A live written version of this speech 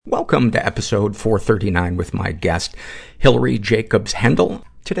Welcome to episode 439 with my guest, Hilary Hendel.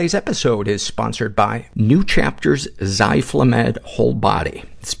 Today's episode is sponsored by New Chapter's Zyflamed Whole Body.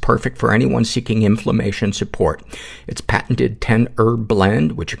 It's perfect for anyone seeking inflammation support. Its patented 10-herb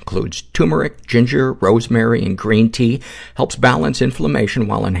blend, which includes turmeric, ginger, rosemary, and green tea, helps balance inflammation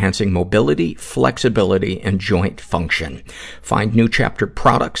while enhancing mobility, flexibility, and joint function. Find New Chapter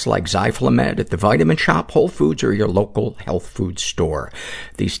products like Zyflamed at the Vitamin Shop, Whole Foods, or your local health food store.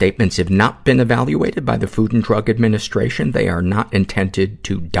 These statements have not been evaluated by the Food and Drug Administration. They are not intended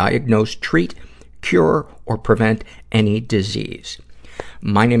to diagnose, treat, cure, or prevent any disease.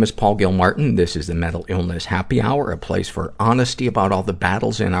 My name is Paul Gilmartin. This is the Mental Illness Happy Hour, a place for honesty about all the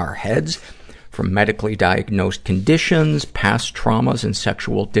battles in our heads, from medically diagnosed conditions, past traumas, and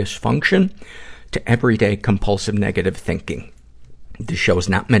sexual dysfunction, to everyday compulsive negative thinking. This show is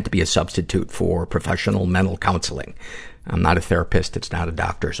not meant to be a substitute for professional mental counseling. I'm not a therapist. It's not a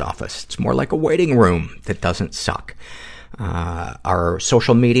doctor's office. It's more like a waiting room that doesn't suck. Our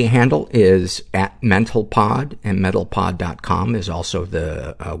social media handle is @mentalpod, and mentalpod.com is also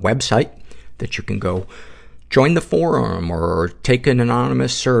the website that you can go join the forum or take an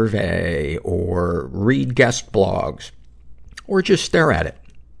anonymous survey or read guest blogs or just stare at it.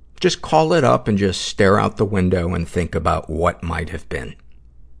 Just call it up and just stare out the window and think about what might have been.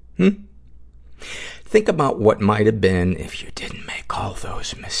 Think about what might have been if you didn't make all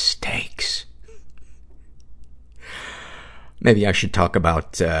those mistakes. Maybe I should talk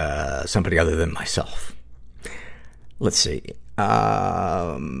about somebody other than myself. Let's see.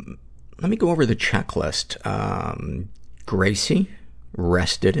 Let me go over the checklist. Gracie,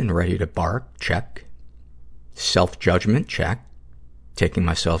 rested and ready to bark, check. Self-judgment, check. Taking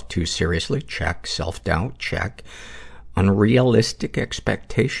myself too seriously, check. Self-doubt, check. Unrealistic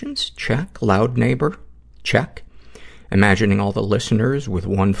expectations, check. Loud neighbor, check. Imagining all the listeners with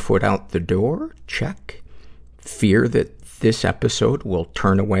one foot out the door, check. Fear that this episode will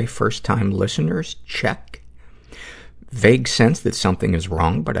turn away first-time listeners, check. Vague sense that something is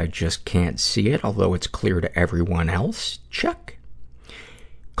wrong, but I just can't see it, although it's clear to everyone else, check.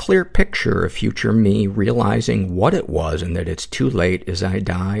 Clear picture of future me realizing what it was and that it's too late as I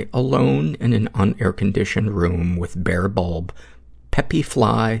die alone in an unair-conditioned room with bare bulb, peppy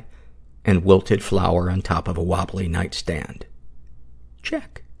fly, and wilted flower on top of a wobbly nightstand.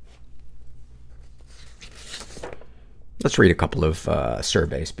 Check. Let's read a couple of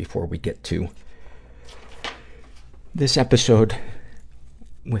surveys before we get to this episode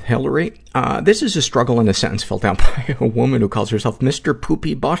with Hilary. This is a struggle in a sentence filled out by a woman who calls herself Mr.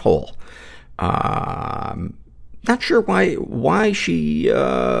 Poopy Butthole. Not sure why she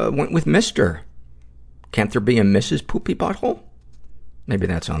went with Mr. Can't there be a Mrs. Poopy Butthole? Maybe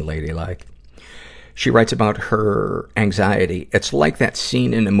that's unladylike. She writes about her anxiety. It's like that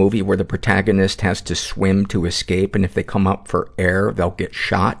scene in a movie where the protagonist has to swim to escape, and if they come up for air, they'll get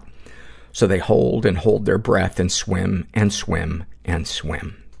shot. So they hold and hold their breath and swim and swim and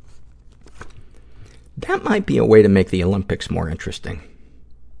swim. That might be a way to make the Olympics more interesting.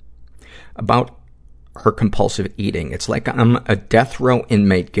 About her compulsive eating. It's like I'm a death row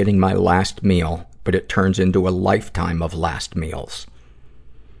inmate getting my last meal, but it turns into a lifetime of last meals.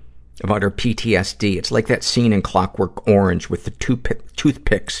 About her PTSD. It's like that scene in Clockwork Orange with the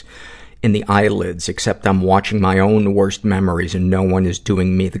toothpicks in the eyelids, except I'm watching my own worst memories and no one is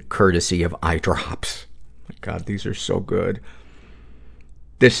doing me the courtesy of eye drops. My God, these are so good.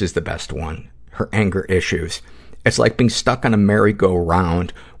 This is the best one. Her anger issues. It's like being stuck on a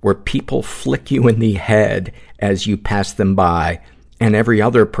merry-go-round where people flick you in the head as you pass them by and every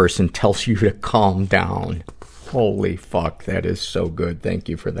other person tells you to calm down. Holy fuck, that is so good. Thank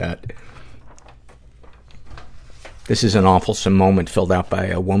you for that. This is an awfulsome moment filled out by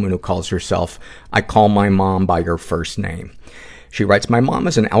a woman who calls herself, I call my mom by her first name. She writes, my mom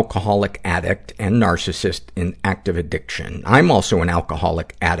is an alcoholic addict and narcissist in active addiction. I'm also an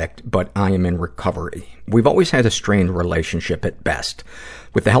alcoholic addict, but I am in recovery. We've always had a strained relationship at best.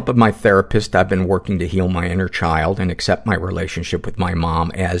 With the help of my therapist, I've been working to heal my inner child and accept my relationship with my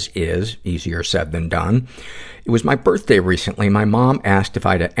mom as is, easier said than done. It was my birthday recently. My mom asked if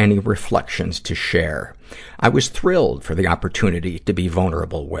I had any reflections to share. I was thrilled for the opportunity to be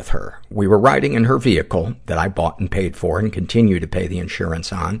vulnerable with her. We were riding in her vehicle that I bought and paid for and continue to pay the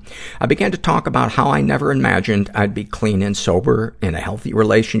insurance on. I began to talk about how I never imagined I'd be clean and sober, in a healthy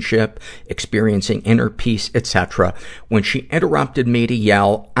relationship, experiencing inner peace, etc., when she interrupted me to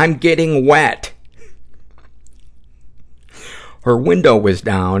yell, I'm getting wet. Her window was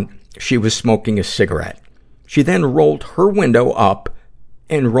down. She was smoking a cigarette. She then rolled her window up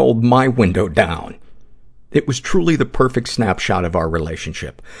and rolled my window down. It was truly the perfect snapshot of our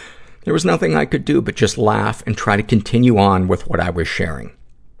relationship. There was nothing I could do but just laugh and try to continue on with what I was sharing.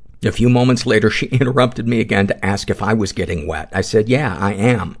 A few moments later, she interrupted me again to ask if I was getting wet. I said, yeah, I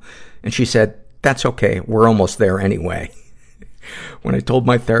am. And she said, that's okay. We're almost there anyway. When I told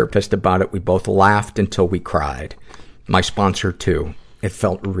my therapist about it, we both laughed until we cried. My sponsor, too. It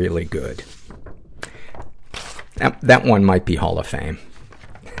felt really good. That one might be Hall of Fame.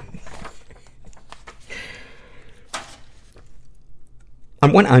 I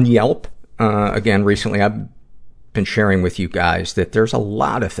went on Yelp, again, recently. I've been sharing with you guys that there's a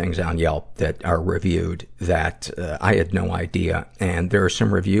lot of things on Yelp that are reviewed that I had no idea. And there are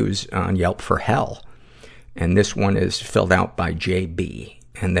some reviews on Yelp for hell. And this one is filled out by JB.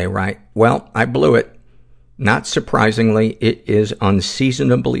 And they write, well, I blew it. Not surprisingly, it is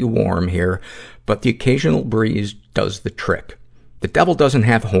unseasonably warm here, but the occasional breeze does the trick. The devil doesn't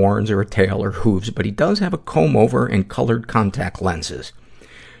have horns or a tail or hooves, but he does have a comb-over and colored contact lenses.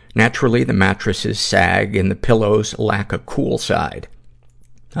 Naturally, the mattresses sag and the pillows lack a cool side.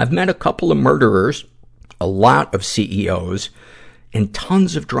 I've met a couple of murderers, a lot of CEOs, and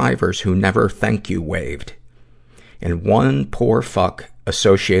tons of drivers who never thank you waved. And one poor fuck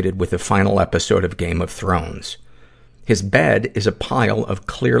associated with the final episode of Game of Thrones. His bed is a pile of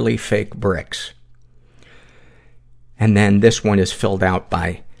clearly fake bricks. And then this one is filled out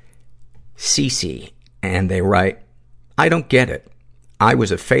by Cece, and they write, I don't get it. I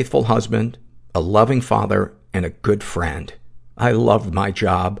was a faithful husband, a loving father, and a good friend. I loved my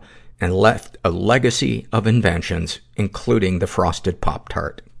job and left a legacy of inventions, including the Frosted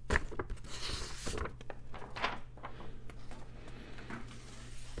Pop-Tart.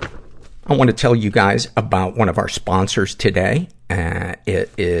 I want to tell you guys about one of our sponsors today.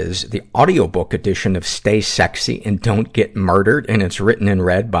 It is the audiobook edition of Stay Sexy and Don't Get Murdered, and it's written and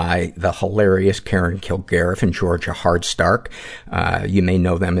read by the hilarious Karen Kilgariff and Georgia Hardstark. You may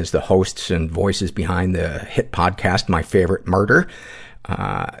know them as the hosts and voices behind the hit podcast, My Favorite Murder.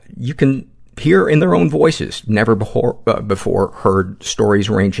 You can hear in their own voices, never before heard stories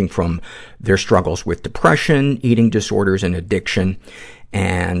ranging from their struggles with depression, eating disorders, and addiction.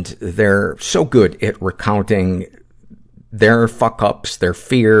 And they're so good at recounting their fuck-ups, their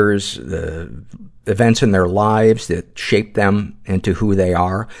fears, the events in their lives that shape them into who they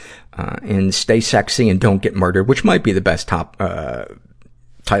are. And Stay Sexy and Don't Get Murdered, which might be the best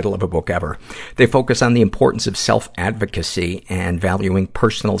title of a book ever. They focus on the importance of self-advocacy and valuing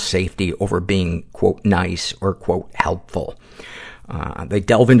personal safety over being, quote, nice or, quote, helpful. They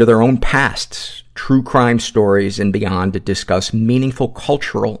delve into their own pasts, true crime stories, and beyond to discuss meaningful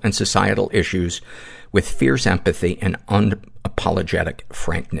cultural and societal issues with fierce empathy and unapologetic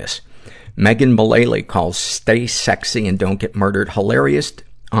frankness. Megan Mullally calls Stay Sexy and Don't Get Murdered hilarious,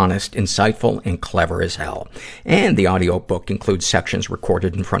 honest, insightful, and clever as hell. And the audiobook includes sections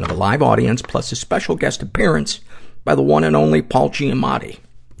recorded in front of a live audience, plus a special guest appearance by the one and only Paul Giamatti.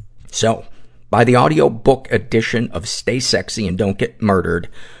 So, buy the audiobook edition of Stay Sexy and Don't Get Murdered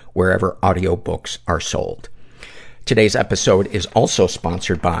wherever audiobooks are sold. Today's episode is also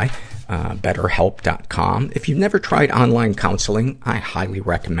sponsored by BetterHelp.com. If you've never tried online counseling, I highly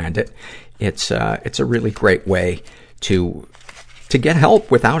recommend it. It's a really great way to get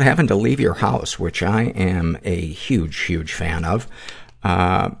help without having to leave your house, which I am a huge fan of.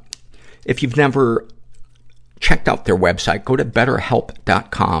 If you've never checked out their website, go to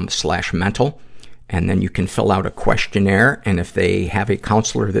BetterHelp.com/mental, and then you can fill out a questionnaire, and if they have a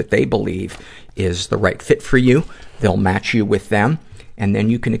counselor that they believe is the right fit for you, they'll match you with them, and then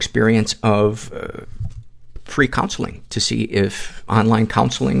you can experience of free counseling to see if online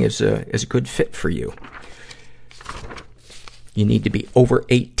counseling is a good fit for you. You need to be over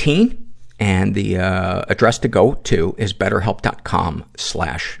 18, and the address to go to is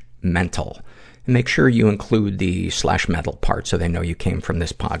BetterHelp.com/mental. And make sure you include the /mental part so they know you came from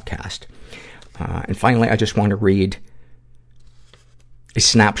this podcast. And finally, I just want to read a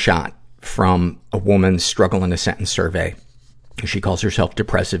snapshot from a woman's struggle in a sentence survey. She calls herself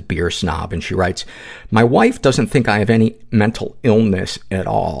Depressive Beer Snob, and she writes, my wife doesn't think I have any mental illness at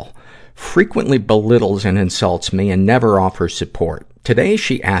all, frequently belittles and insults me, and never offers support. Today,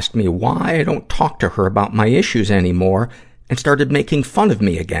 she asked me why I don't talk to her about my issues anymore and started making fun of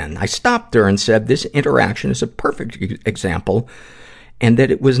me again. I stopped her and said this interaction is a perfect example and that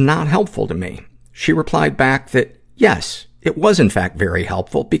it was not helpful to me. She replied back that, yes, it was in fact very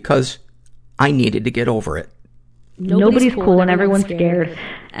helpful because I needed to get over it. Nobody's cool and everyone's scared,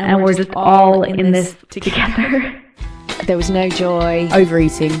 and we're just all in this together. There was no joy.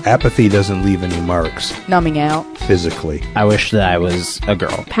 Overeating. Apathy doesn't leave any marks. Numbing out. Physically. I wish that I was a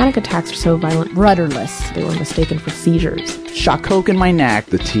girl. Panic attacks are so violent. Rudderless. They were mistaken for seizures. Shot coke in my neck.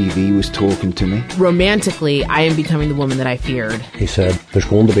 The TV was talking to me. Romantically, I am becoming the woman that I feared. He said, there's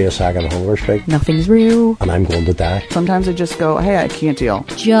going to be a second hunger strike. Nothing's real. And I'm going to die. Sometimes I just go, hey, I can't deal.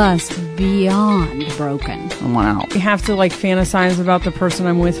 Just beyond broken. I want out. You have to fantasize about the person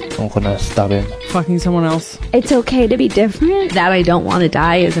I'm with. I'm gonna stab him. Fucking someone else. It's okay to be different. That I don't want to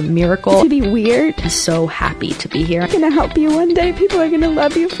die is a miracle. To be weird. I'm so happy to be here. I'm gonna help you one day. People are gonna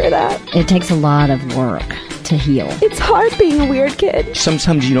love you for that. It takes a lot of work to heal. It's hard being a weird kid.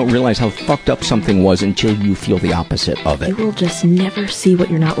 Sometimes you don't realize how fucked up something was until you feel the opposite of it. You will just never see what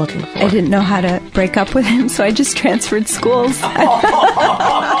you're not looking for. I didn't know how to break up with him, so I just transferred schools.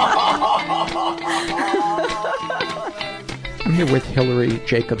 I'm here with Hilary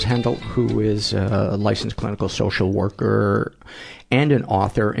Jacobs Hendel, who is a licensed clinical social worker and an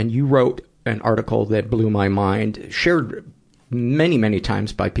author, and you wrote an article that blew my mind, shared many, many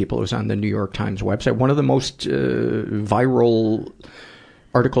times by people. It was on the New York Times website. One of the most viral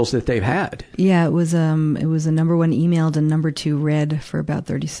articles that they've had. Yeah, it was a number one emailed and number two read for about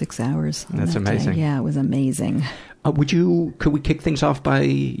 36 hours. That's amazing. Yeah, it was amazing. Could we kick things off by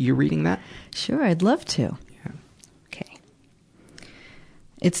you reading that? Sure, I'd love to. Yeah. Okay.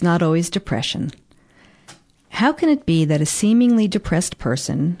 It's not always depression. How can it be that a seemingly depressed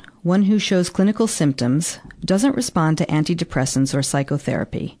person, one who shows clinical symptoms, doesn't respond to antidepressants or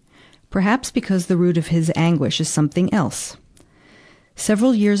psychotherapy? Perhaps because the root of his anguish is something else.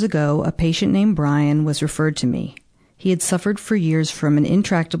 Several years ago, a patient named Brian was referred to me. He had suffered for years from an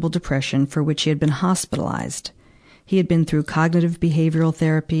intractable depression for which he had been hospitalized. He had been through cognitive behavioral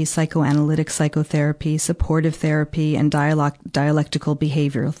therapy, psychoanalytic psychotherapy, supportive therapy, and dialectical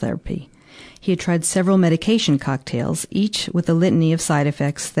behavioral therapy. He had tried several medication cocktails, each with a litany of side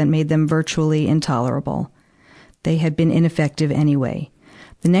effects that made them virtually intolerable. They had been ineffective anyway.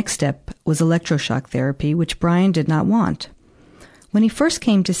 The next step was electroshock therapy, which Brian did not want. When he first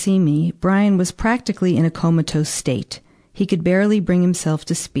came to see me, Brian was practically in a comatose state. He could barely bring himself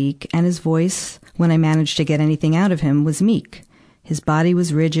to speak, and his voice, when I managed to get anything out of him, was meek. His body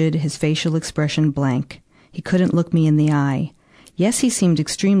was rigid, his facial expression blank. He couldn't look me in the eye. Yes, he seemed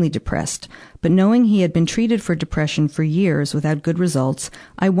extremely depressed, but knowing he had been treated for depression for years without good results,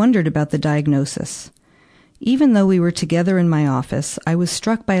 I wondered about the diagnosis. Even though we were together in my office, I was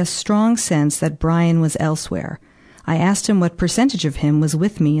struck by a strong sense that Brian was elsewhere. I asked him what percentage of him was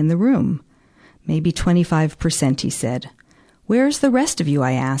with me in the room. Maybe 25%, he said. Where's the rest of you?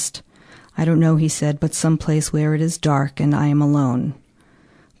 I asked. I don't know, he said, but someplace where it is dark and I am alone.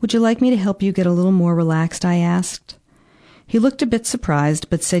 Would you like me to help you get a little more relaxed? I asked. He looked a bit surprised,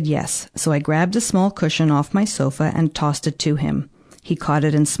 but said yes, so I grabbed a small cushion off my sofa and tossed it to him. He caught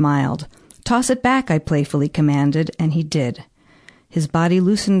it and smiled. Toss it back, I playfully commanded, and he did. His body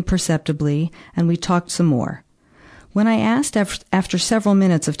loosened perceptibly, and we talked some more. When I asked after several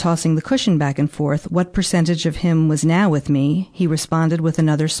minutes of tossing the cushion back and forth what percentage of him was now with me, he responded with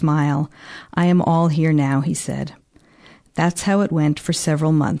another smile. I am all here now, he said. That's how it went for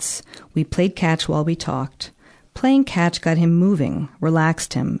several months. We played catch while we talked. Playing catch got him moving,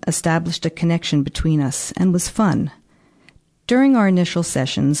 relaxed him, established a connection between us, and was fun. During our initial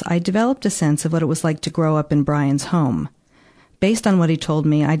sessions, I developed a sense of what it was like to grow up in Brian's home. Based on what he told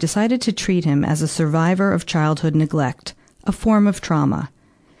me, I decided to treat him as a survivor of childhood neglect, a form of trauma.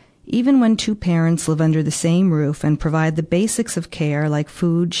 Even when two parents live under the same roof and provide the basics of care like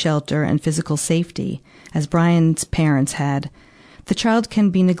food, shelter, and physical safety, as Brian's parents had, the child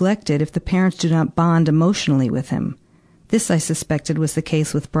can be neglected if the parents do not bond emotionally with him. This, I suspected, was the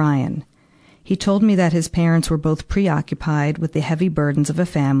case with Brian. He told me that his parents were both preoccupied with the heavy burdens of a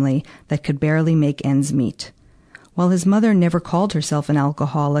family that could barely make ends meet. While his mother never called herself an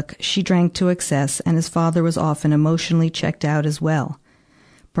alcoholic, she drank to excess, and his father was often emotionally checked out as well.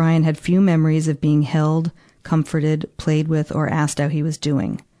 Brian had few memories of being held, comforted, played with, or asked how he was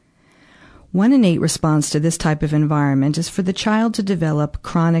doing. One innate response to this type of environment is for the child to develop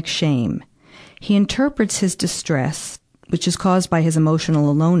chronic shame. He interprets his distress, which is caused by his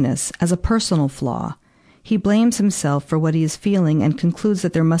emotional aloneness, as a personal flaw. He blames himself for what he is feeling and concludes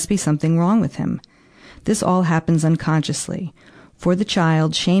that there must be something wrong with him. This all happens unconsciously. For the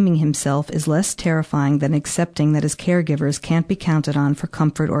child, shaming himself is less terrifying than accepting that his caregivers can't be counted on for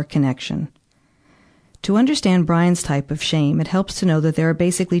comfort or connection. To understand Brian's type of shame, it helps to know that there are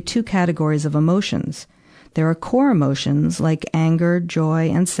basically two categories of emotions. There are core emotions like anger,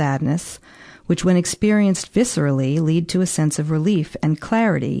 joy, and sadness, which when experienced viscerally lead to a sense of relief and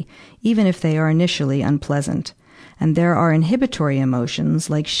clarity, even if they are initially unpleasant. and there are inhibitory emotions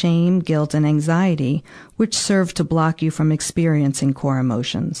like shame, guilt, and anxiety, which serve to block you from experiencing core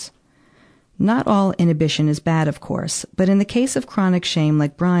emotions. Not all inhibition is bad, of course, but in the case of chronic shame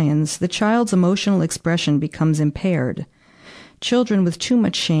like Brian's, the child's emotional expression becomes impaired. Children with too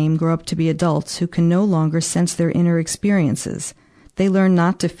much shame grow up to be adults who can no longer sense their inner experiences. They learn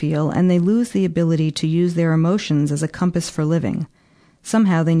not to feel, and they lose the ability to use their emotions as a compass for living.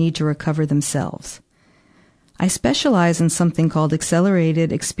 Somehow they need to recover themselves. I specialize in something called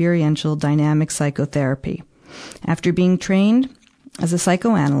accelerated experiential dynamic psychotherapy. After being trained as a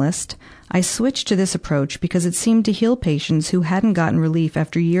psychoanalyst, I switched to this approach because it seemed to heal patients who hadn't gotten relief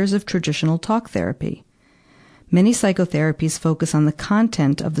after years of traditional talk therapy. Many psychotherapies focus on the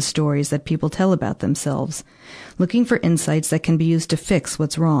content of the stories that people tell about themselves, looking for insights that can be used to fix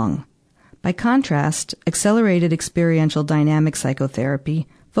what's wrong. By contrast, accelerated experiential dynamic psychotherapy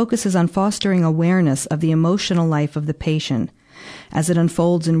focuses on fostering awareness of the emotional life of the patient as it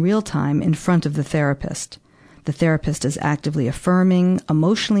unfolds in real time in front of the therapist. The therapist is actively affirming,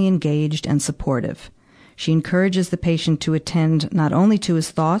 emotionally engaged, and supportive. She encourages the patient to attend not only to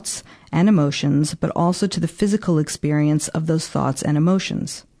his thoughts and emotions, but also to the physical experience of those thoughts and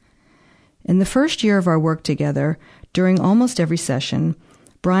emotions. In the first year of our work together, during almost every session,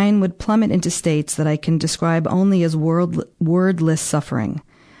 Brian would plummet into states that I can describe only as wordless suffering.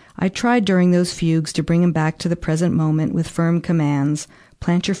 I tried during those fugues to bring him back to the present moment with firm commands.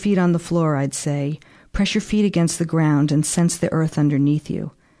 Plant your feet on the floor, I'd say. Press your feet against the ground and sense the earth underneath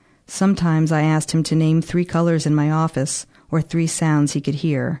you. Sometimes I asked him to name 3 colors in my office, or 3 sounds he could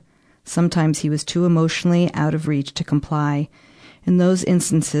hear. Sometimes he was too emotionally out of reach to comply. In those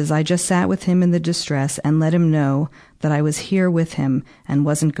instances, I just sat with him in the distress and let him know that I was here with him and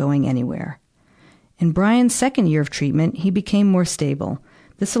wasn't going anywhere. In Brian's second year of treatment, he became more stable.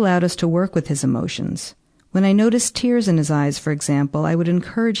 This allowed us to work with his emotions. When I noticed tears in his eyes, for example, I would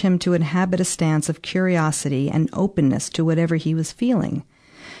encourage him to inhabit a stance of curiosity and openness to whatever he was feeling.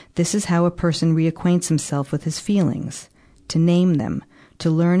 This is how a person reacquaints himself with his feelings, to name them, to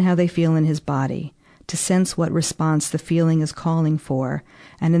learn how they feel in his body, to sense what response the feeling is calling for,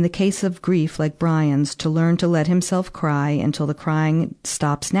 and in the case of grief like Brian's, to learn to let himself cry until the crying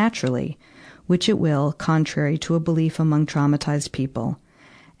stops naturally, which it will, contrary to a belief among traumatized people,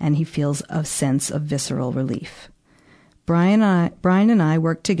 and he feels a sense of visceral relief. Brian and I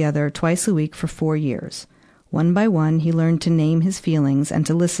worked together twice a week for 4 years. One by one, he learned to name his feelings and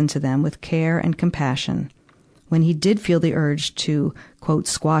to listen to them with care and compassion. When he did feel the urge to, quote,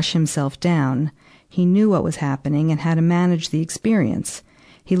 squash himself down, he knew what was happening and how to manage the experience.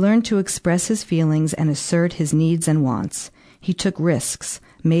 He learned to express his feelings and assert his needs and wants. He took risks,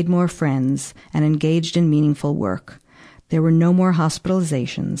 made more friends, and engaged in meaningful work. There were no more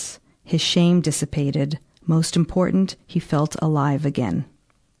hospitalizations. His shame dissipated. Most important, he felt alive again.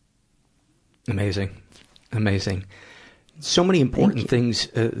 Amazing. Amazing. So many important things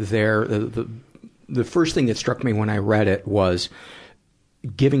there. The first thing that struck me when I read it was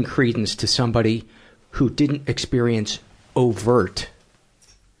giving credence to somebody who didn't experience overt,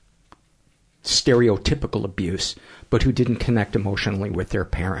 stereotypical abuse, but who didn't connect emotionally with their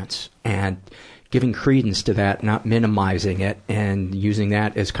parents. And giving credence to that, not minimizing it, and using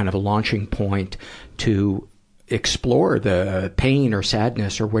that as kind of a launching point to explore the pain or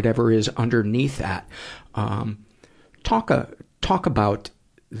sadness or whatever is underneath that. Talk about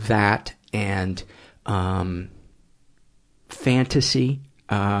that and fantasy,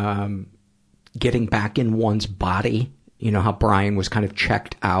 getting back in one's body. You know how Brian was kind of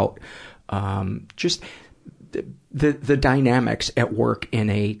checked out. Just the dynamics at work in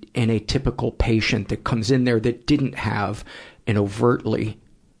a typical patient that comes in there that didn't have an overtly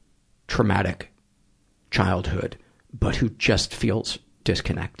traumatic childhood, but who just feels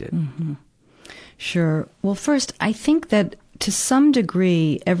disconnected. Mm-hmm. Sure. Well, first, I think that to some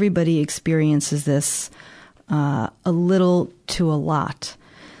degree, everybody experiences this a little to a lot,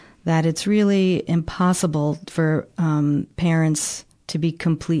 that it's really impossible for parents to be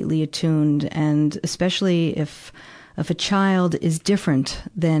completely attuned, and especially if a child is different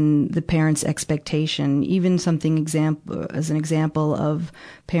than the parent's expectation, even something as an example of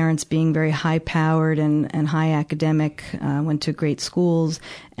parents being very high-powered and high academic, went to great schools,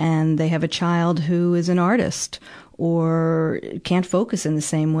 and they have a child who is an artist or can't focus in the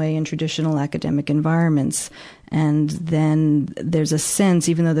same way in traditional academic environments. And then there's a sense,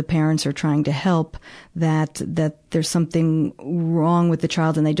 even though the parents are trying to help, that there's something wrong with the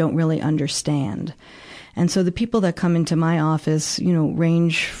child and they don't really understand. And so the people that come into my office,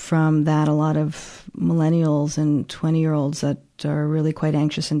 range from that. A lot of millennials and 20-year-olds that are really quite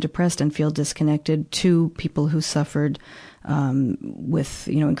anxious and depressed and feel disconnected, to people who suffered with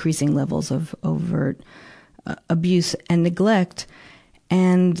increasing levels of overt abuse and neglect.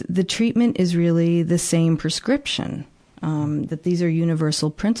 And the treatment is really the same prescription, that these are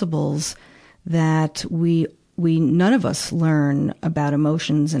universal principles that we none of us learn about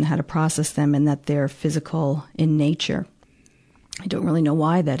emotions and how to process them, and that they're physical in nature. I don't really know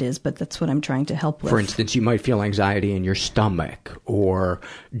why that is, but that's what I'm trying to help with. For instance, you might feel anxiety in your stomach or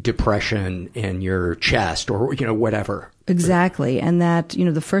depression in your chest or, whatever. Exactly. And that,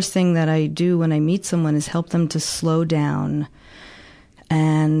 the first thing that I do when I meet someone is help them to slow down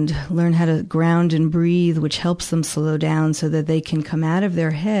and learn how to ground and breathe, which helps them slow down so that they can come out of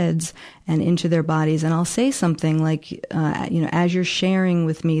their heads and into their bodies. And I'll say something like, as you're sharing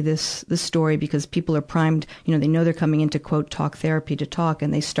with me this story, because people are primed, they know they're coming into, quote, talk therapy to talk,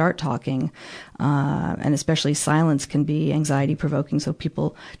 and they start talking. And especially silence can be anxiety provoking. So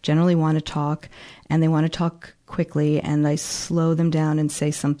people generally want to talk, and they want to talk quickly. And I slow them down and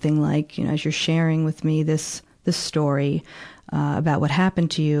say something like, as you're sharing with me this story, about what happened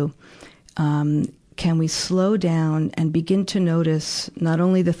to you, can we slow down and begin to notice not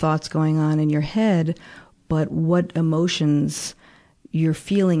only the thoughts going on in your head, but what emotions you're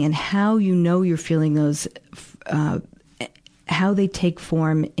feeling and how you're feeling those, how they take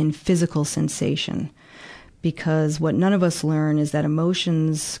form in physical sensation. Because what none of us learn is that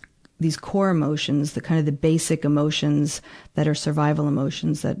emotions, these core emotions, the kind of the basic emotions that are survival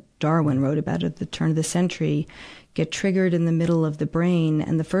emotions that Darwin wrote about at the turn of the century, get triggered in the middle of the brain,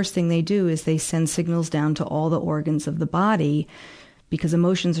 and the first thing they do is they send signals down to all the organs of the body, because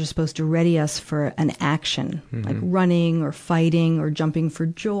emotions are supposed to ready us for an action, like running or fighting or jumping for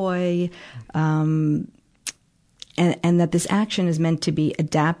joy, and that this action is meant to be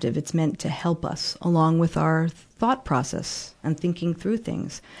adaptive. It's meant to help us along with our thought process and thinking through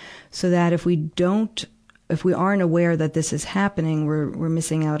things, so that if we aren't aware that this is happening, we're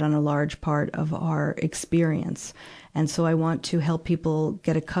missing out on a large part of our experience. And so I want to help people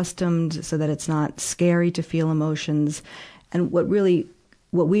get accustomed so that it's not scary to feel emotions. And what we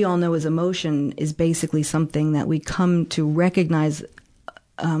all know as emotion is basically something that we come to recognize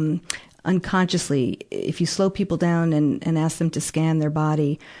unconsciously. If you slow people down and ask them to scan their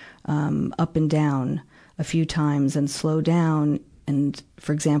body up and down a few times and slow down. And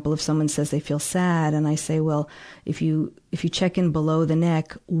for example, if someone says they feel sad, and I say, well, if you check in below the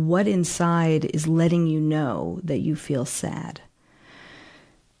neck, what inside is letting you know that you feel sad?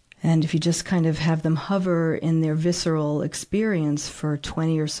 And if you just kind of have them hover in their visceral experience for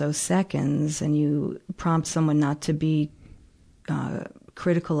 20 or so seconds, and you prompt someone not to be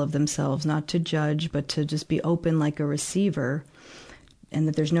critical of themselves, not to judge, but to just be open like a receiver, and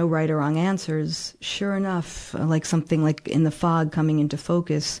that there's no right or wrong answers, sure enough, like something like in the fog coming into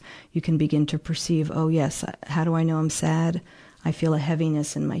focus, you can begin to perceive, oh yes, how do I know I'm sad? I feel a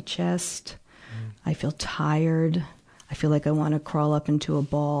heaviness in my chest. I feel tired. I feel like I want to crawl up into a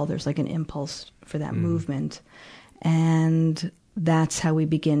ball. There's like an impulse for that movement. And that's how we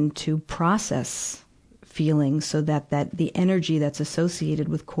begin to process feelings, so that the energy that's associated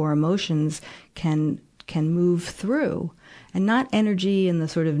with core emotions can move through. And not energy in the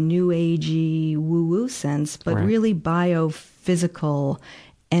sort of new agey woo-woo sense, but really biophysical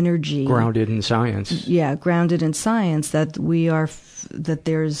energy. Grounded in science. Yeah, grounded in science, that that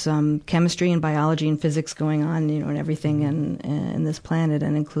there's chemistry and biology and physics going on, and everything in this planet,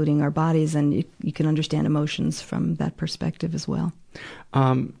 and including our bodies, and you can understand emotions from that perspective as well.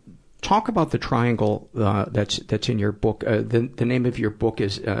 Talk about the triangle that's in your book. The name of your book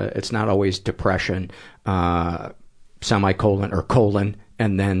is It's Not Always Depression, semicolon or colon,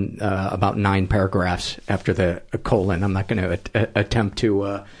 and then about 9 paragraphs after the colon. I'm not going to attempt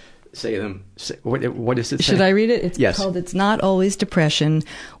to say them. What does it say? Should I read it? It's called It's Not Always Depression,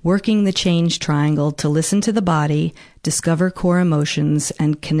 Working the Change Triangle to Listen to the Body, Discover Core Emotions,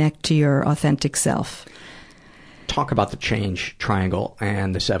 and Connect to Your Authentic Self. Talk about the change triangle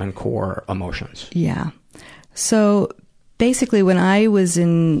and the 7 core emotions. Yeah. So basically, when I was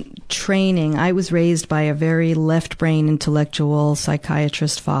in training, I was raised by a very left-brain intellectual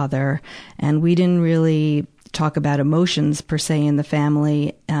psychiatrist father, and we didn't really talk about emotions per se in the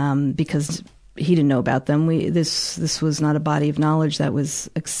family because he didn't know about them. This was not a body of knowledge that was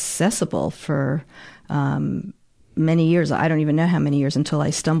accessible for many years. I don't even know how many years until I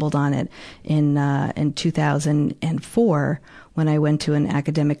stumbled on it in 2004 when I went to an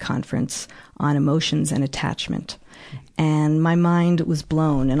academic conference on emotions and attachment. And my mind was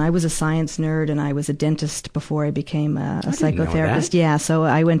blown. And I was a science nerd, and I was a dentist before I became a psychotherapist. Yeah, so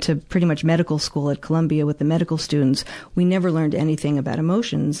I went to pretty much medical school at Columbia with the medical students. We never learned anything about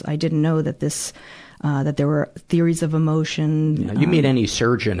emotions. I didn't know that that there were theories of emotion. Yeah, you meet any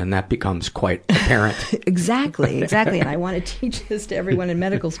surgeon and that becomes quite apparent. Exactly. And I want to teach this to everyone in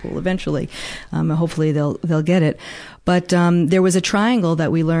medical school eventually. Hopefully they'll get it. But there was a triangle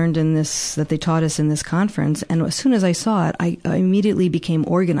that we learned that they taught us in this conference, and as soon as I saw it, I immediately became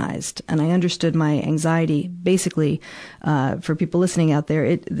organized, and I understood my anxiety. Basically, for people listening out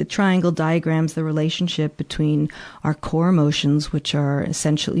there, the triangle diagrams the relationship between our core emotions, which are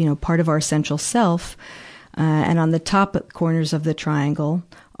essential, part of our essential self, and on the top corners of the triangle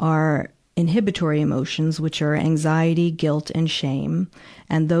are inhibitory emotions, which are anxiety, guilt, and shame.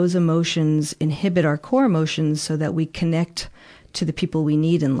 And those emotions inhibit our core emotions so that we connect to the people we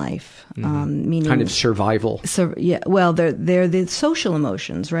need in life. Meaning kind of survival. So, yeah, well, they're the social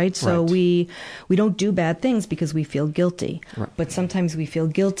emotions, right? So we don't do bad things because we feel guilty. Right. But sometimes we feel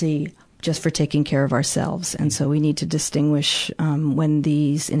guilty just for taking care of ourselves. And so we need to distinguish when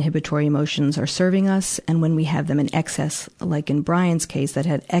these inhibitory emotions are serving us and when we have them in excess, like in Brian's case that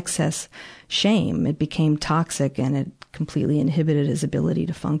had excess shame. It became toxic and it completely inhibited his ability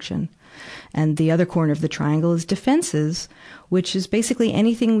to function. And the other corner of the triangle is defenses, which is basically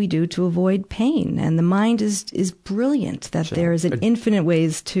anything we do to avoid pain. And the mind is brilliant that there is an infinite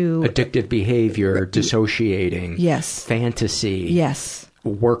ways to... Addictive behavior, dissociating. Yes. Fantasy. Yes.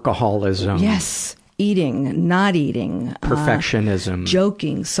 Workaholism. Yes. Eating, not eating. Perfectionism.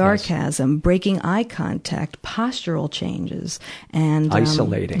 Joking, sarcasm, breaking eye contact, postural changes. And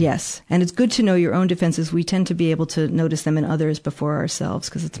isolating. Yes. And it's good to know your own defenses. We tend to be able to notice them in others before ourselves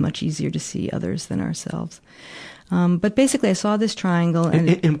because it's much easier to see others than ourselves. But basically, I saw this triangle.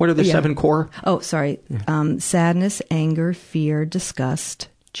 And what are the 7 core? Oh, sorry. Yeah. Sadness, anger, fear, disgust,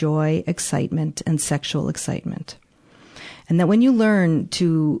 joy, excitement, and sexual excitement. And that when you learn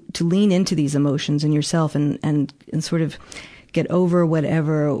to lean into these emotions in yourself and sort of get over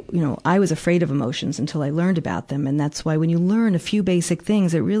whatever, I was afraid of emotions until I learned about them. And that's why when you learn a few basic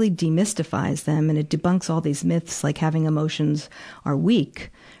things, it really demystifies them and it debunks all these myths like having emotions are weak,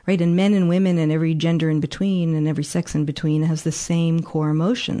 right? And men and women and every gender in between and every sex in between has the same core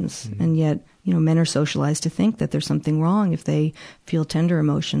emotions. Mm-hmm. And yet, men are socialized to think that there's something wrong if they feel tender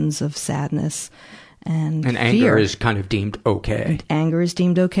emotions of sadness. And fear. Anger is kind of deemed okay. And anger is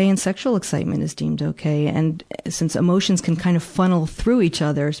deemed okay, and sexual excitement is deemed okay. And since emotions can kind of funnel through each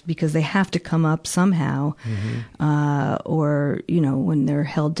other because they have to come up somehow, or, when they're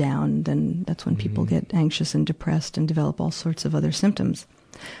held down, then that's when people get anxious and depressed and develop all sorts of other symptoms.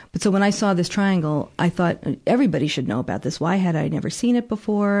 But so when I saw this triangle, I thought everybody should know about this. Why had I never seen it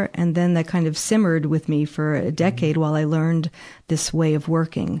before? And then that kind of simmered with me for a decade while I learned this way of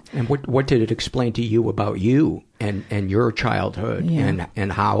working. And what did it explain to you about you and your childhood? Yeah.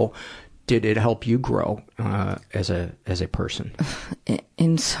 And how did it help you grow as a person?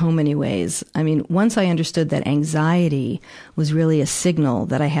 In so many ways. I mean, once I understood that anxiety was really a signal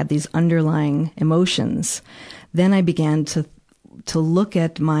that I had these underlying emotions, then I began to look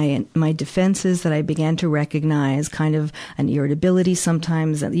at my defenses that I began to recognize, kind of an irritability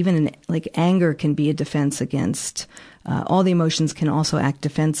sometimes, even like anger can be a defense against, all the emotions can also act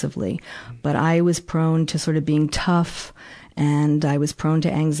defensively. But I was prone to sort of being tough and I was prone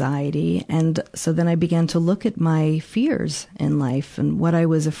to anxiety. And so then I began to look at my fears in life and what I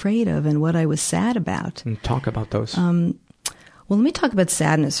was afraid of and what I was sad about. And talk about those. Well, let me talk about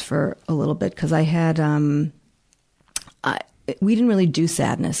sadness for a little bit because I had, we didn't really do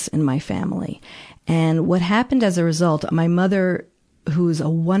sadness in my family. And what happened as a result, my mother, who's a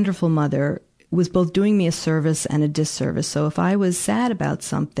wonderful mother, was both doing me a service and a disservice. So if I was sad about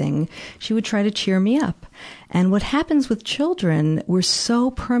something, she would try to cheer me up. And what happens with children, we're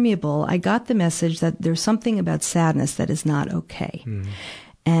so permeable. I got the message that there's something about sadness that is not okay. Mm.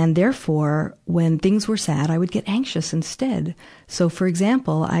 And therefore, when things were sad, I would get anxious instead. So, for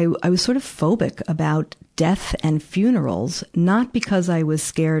example, I was sort of phobic about death and funerals, not because I was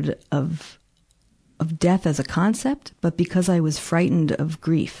scared of death as a concept, but because I was frightened of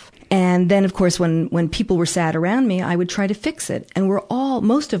grief. And then, of course, when people were sad around me, I would try to fix it. And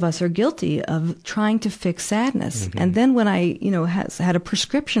most of us are guilty of trying to fix sadness. Mm-hmm. And then when I, had a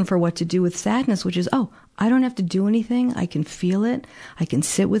prescription for what to do with sadness, which is, I don't have to do anything. I can feel it. I can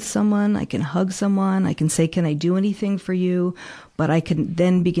sit with someone. I can hug someone. I can say, can I do anything for you? But I can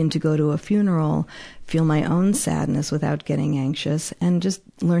then begin to go to a funeral, feel my own sadness without getting anxious, and just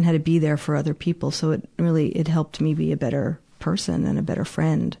learn how to be there for other people. So it helped me be a better person and a better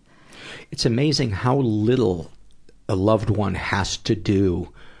friend. It's amazing how little a loved one has to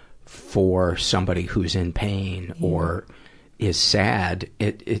do for somebody who's in pain or is sad.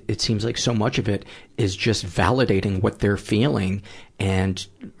 It seems like so much of it is just validating what they're feeling and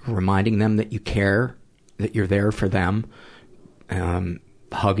reminding them that you care, that you're there for them,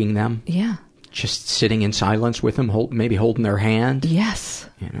 hugging them. Yeah. Just sitting in silence with them, maybe holding their hand. Yes.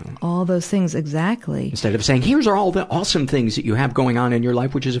 All those things, exactly. Instead of saying, here's all the awesome things that you have going on in your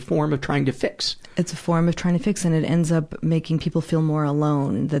life, which is a form of trying to fix. It's a form of trying to fix, and it ends up making people feel more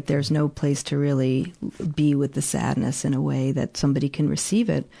alone, that there's no place to really be with the sadness in a way that somebody can receive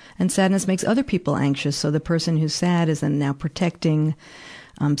it. And sadness makes other people anxious, so the person who's sad is then now protecting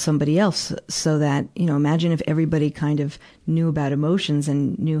somebody else. So that, imagine if everybody kind of knew about emotions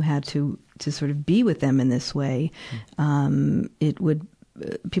and knew how to sort of be with them in this way,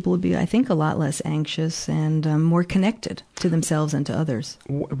 people would be, I think, a lot less anxious and more connected to themselves and to others.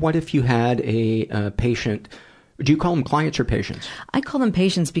 What if you had a patient? Do you call them clients or patients? I call them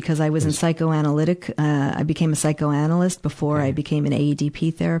patients because I was in psychoanalytic. I became a psychoanalyst before I became an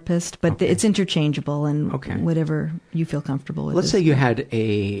AEDP therapist, but it's interchangeable and whatever you feel comfortable with. Let's say you had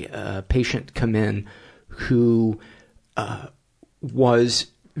a patient come in who was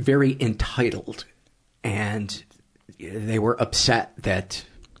very entitled, and they were upset that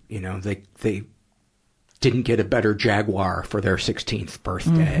they didn't get a better Jaguar for their 16th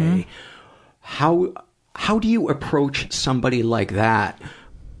birthday. How do you approach somebody like that,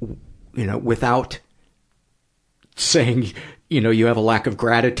 without saying you have a lack of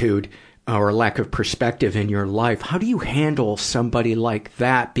gratitude or a lack of perspective in your life? How do you handle somebody like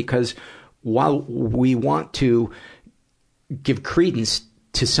that? Because while we want to give credence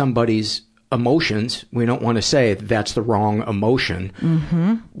to somebody's emotions, we don't want to say that's the wrong emotion.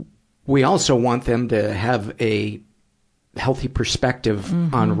 We also want them to have a healthy perspective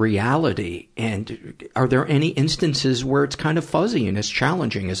on reality. And are there any instances where it's kind of fuzzy and it's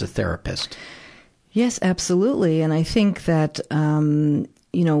challenging as a therapist? Yes, absolutely. And I think that,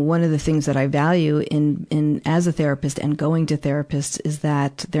 one of the things that I value in as a therapist and going to therapists is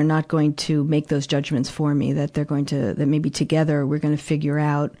that they're not going to make those judgments for me, that that maybe together we're going to figure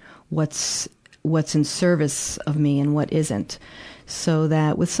out what's in service of me and what isn't. So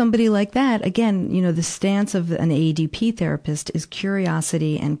that with somebody like that, again, the stance of an AEDP therapist is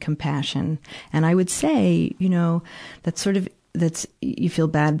curiosity and compassion. And I would say, that's you feel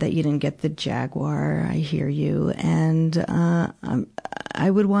bad that you didn't get the Jaguar. I hear you. And I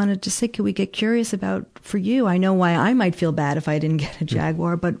would want to just say, can we get curious about, for you, I know why I might feel bad if I didn't get a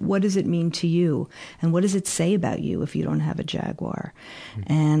Jaguar, but what does it mean to you? And what does it say about you if you don't have a Jaguar?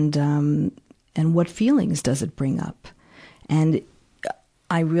 And what feelings does it bring up? And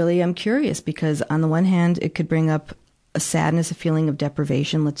I really am curious because on the one hand, it could bring up a sadness, a feeling of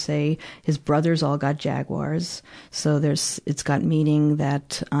deprivation. Let's say his brothers all got Jaguars, so it's got meaning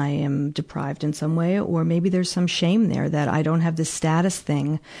that I am deprived in some way, or maybe there's some shame there that I don't have this status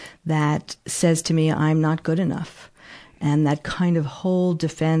thing that says to me I'm not good enough. And that kind of whole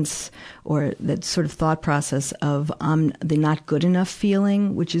defense or that sort of thought process of the not good enough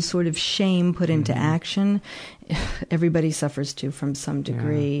feeling, which is sort of shame put into action, everybody suffers to from some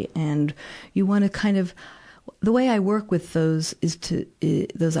degree. Yeah. And you want to kind of, the way I work with those is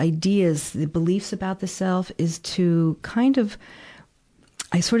those ideas, the beliefs about the self, is to kind of,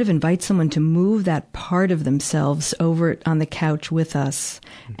 I sort of invite someone to move that part of themselves over on the couch with us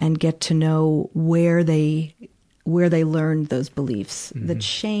and get to know where they learned those beliefs. That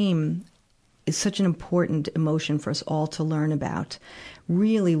shame is such an important emotion for us all to learn about,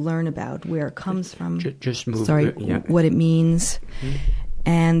 really learn about where it comes from. Just move. What it means.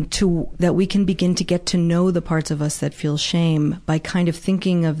 And that we can begin to get to know the parts of us that feel shame by kind of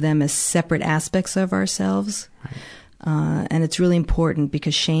thinking of them as separate aspects of ourselves. Right. And it's really important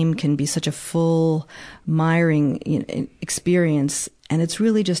because shame can be such a full, miring experience. And it's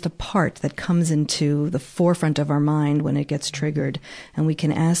really just a part that comes into the forefront of our mind when it gets triggered. And we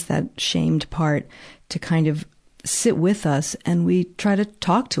can ask that shamed part to kind of sit with us, and we try to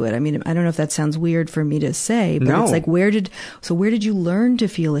talk to it. I mean, I don't know if that sounds weird for me to say, but it's like, where did you learn to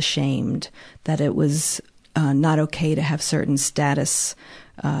feel ashamed that it was not okay to have certain status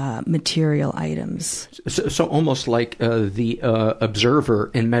material items? So almost like the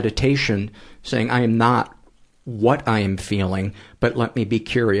observer in meditation saying, I am not what I am feeling, but let me be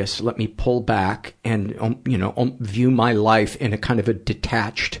curious. Let me pull back and, view my life in a kind of a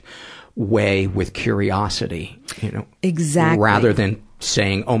detached way with curiosity, Exactly. Rather than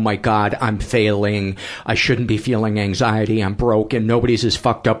saying, oh my God, I'm failing. I shouldn't be feeling anxiety. I'm broken. Nobody's as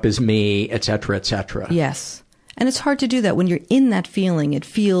fucked up as me, et cetera, et cetera. Yes. And it's hard to do that when you're in that feeling. It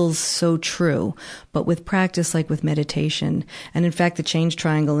feels so true. But with practice, like with meditation, and in fact, the change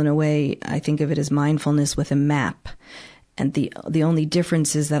triangle, in a way, I think of it as mindfulness with a map. And the only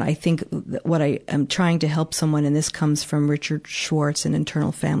difference is that I think that what I am trying to help someone, and this comes from Richard Schwartz and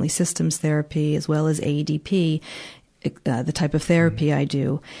internal family systems therapy, as well as AEDP, the type of therapy I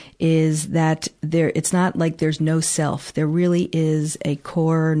do, is that it's not like there's no self. There really is a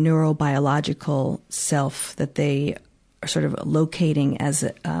core neurobiological self that they are sort of locating as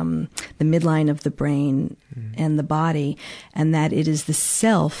the midline of the brain and the body, and that it is the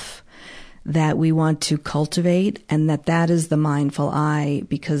self that we want to cultivate, and that is the mindful eye,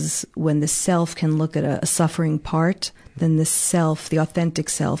 because when the self can look at a suffering part, then the self, the authentic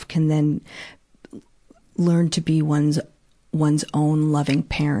self, can then learn to be one's own loving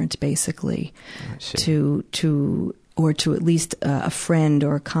parent, basically, or to at least a friend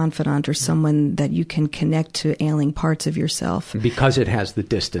or a confidant or someone that you can connect to ailing parts of yourself. Because it has the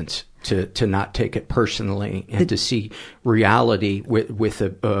distance to not take it personally and to see reality with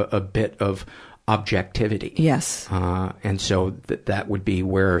a bit of objectivity. Yes. And so that would be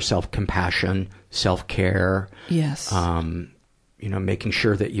where self-compassion, self-care. Yes. Making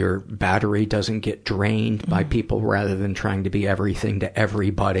sure that your battery doesn't get drained by people rather than trying to be everything to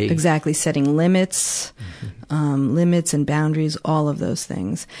everybody. Exactly. Setting limits, limits and boundaries, all of those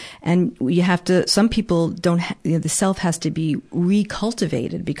things. And you have to, some people don't, the self has to be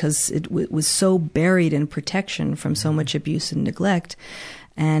recultivated because it was so buried in protection from so much abuse and neglect.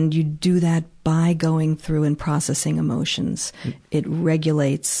 And you do that by going through and processing emotions. It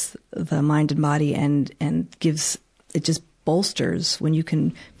regulates the mind and body and gives, it just bolsters when you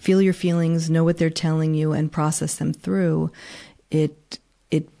can feel your feelings, know what they're telling you, and process them through. It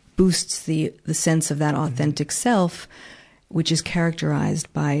boosts the sense of that authentic self, which is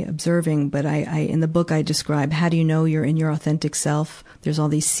characterized by observing. But I in the book I describe how do you know you're in your authentic self. There's all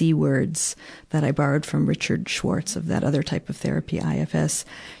these C words that I borrowed from Richard Schwartz of that other type of therapy, IFS.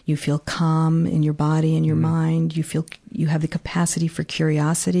 You feel calm in your body and your mind. You have the capacity for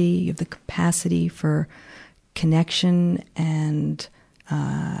curiosity. You have the capacity for connection and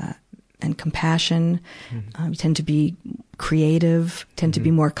compassion. You tend to be creative, tend to be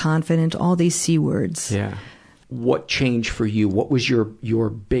more confident, all these C words. Yeah. What changed for you? What was your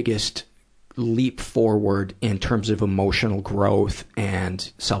biggest leap forward in terms of emotional growth and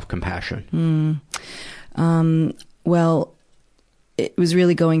self-compassion? Well, it was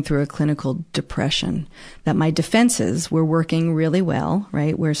really going through a clinical depression, that my defenses were working really well,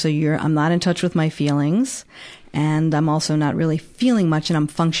 right? I'm not in touch with my feelings, and I'm also not really feeling much, and I'm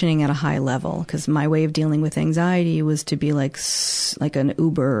functioning at a high level, because my way of dealing with anxiety was to be like an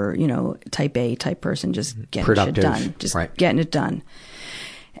Uber, type A type person, just getting shit done, getting it done.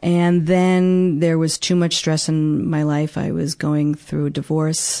 And then there was too much stress in my life. I was going through a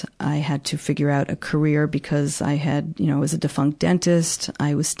divorce. I had to figure out a career because I was a defunct dentist.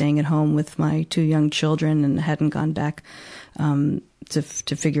 I was staying at home with my 2 young children and hadn't gone back to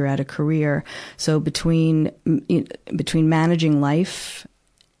figure out a career. So between managing life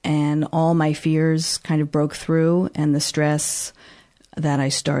and all my fears kind of broke through, and the stress that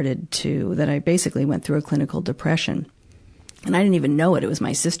I basically went through a clinical depression. And I didn't even know it. It was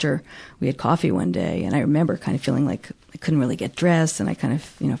my sister. We had coffee one day, and I remember kind of feeling like I couldn't really get dressed, and I kind of,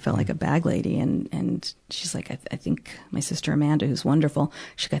 felt like a bag lady. And she's like, I think my sister Amanda, who's wonderful,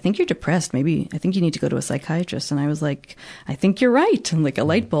 she's like, I think you're depressed. I think you need to go to a psychiatrist. And I was like, I think you're right. And like a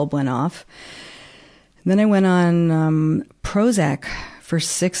light bulb went off. And then I went on Prozac for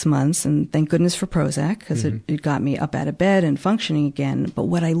 6 months, and thank goodness for Prozac, because it got me up out of bed and functioning again. But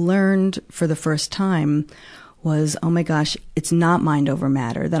what I learned for the first time was, oh my gosh, it's not mind over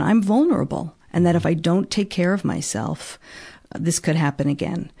matter, that I'm vulnerable, and that if I don't take care of myself, this could happen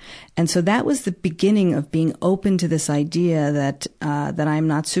again. And so that was the beginning of being open to this idea that I'm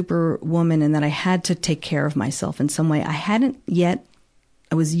not superwoman, and that I had to take care of myself in some way. I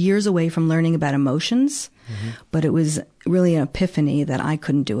was years away from learning about emotions, but it was really an epiphany that I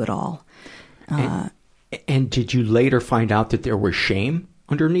couldn't do it all. And did you later find out that there was shame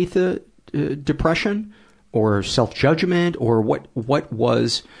underneath the depression? Or self-judgment, or what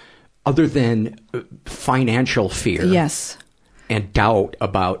was, other than financial fear? Yes. And doubt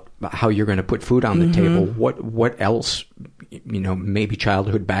about how you're going to put food on the table. What else, maybe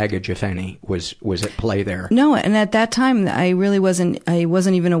childhood baggage, if any, was at play there? No, and at that time, I wasn't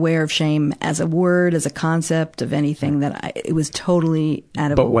even aware of shame as a word, as a concept of anything. It was totally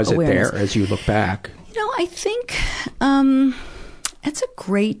out of awareness. But was it there as you look back? I think that's a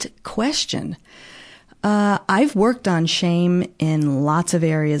great question. I've worked on shame in lots of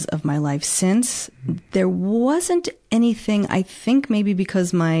areas of my life since. There wasn't anything, I think maybe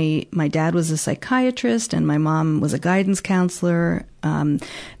because my dad was a psychiatrist and my mom was a guidance counselor.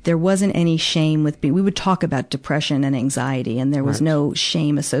 There wasn't any shame with me. We would talk about depression and anxiety, and there was no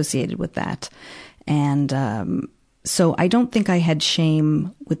shame associated with that. And so I don't think I had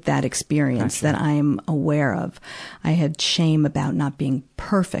shame with that experience that I'm aware of. I had shame about not being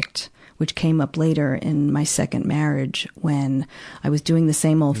perfect, which came up later in my second marriage when I was doing the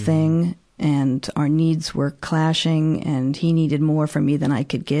same old thing and our needs were clashing and he needed more from me than I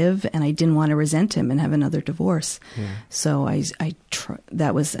could give, and I didn't want to resent him and have another divorce. So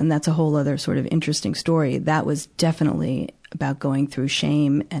that's a whole other sort of interesting story. That was definitely about going through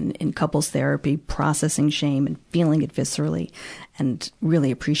shame and in couples therapy, processing shame and feeling it viscerally and really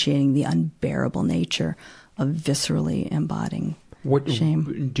appreciating the unbearable nature of viscerally embodying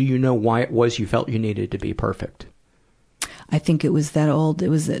shame. Do you know why it was you felt you needed to be perfect? I think it was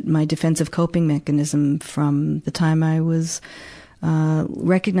my defensive coping mechanism from the time I was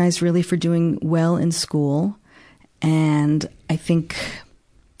recognized really for doing well in school. And I think,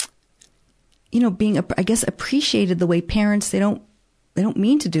 being, I guess, appreciated the way parents, they don't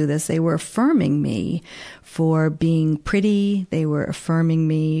mean to do this. They were affirming me for being pretty. They were affirming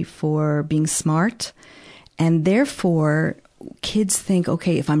me for being smart. And therefore, kids think,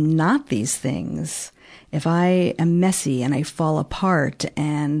 okay, if I'm not these things, if I am messy and I fall apart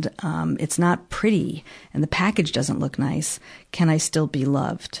and it's not pretty and the package doesn't look nice, can I still be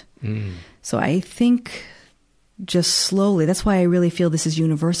loved? So I think just slowly, that's why I really feel this is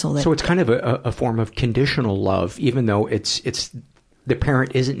universal. So it's kind of a form of conditional love, even though it's the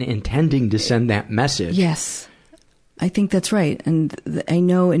parent isn't intending to send that message. Yes. I think that's right. And I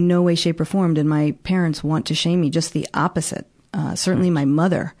know in no way, shape, or form did my parents want to shame me, just the opposite. Certainly my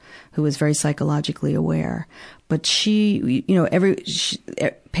mother, who was very psychologically aware. But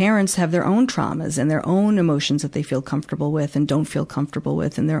parents have their own traumas and their own emotions that they feel comfortable with and don't feel comfortable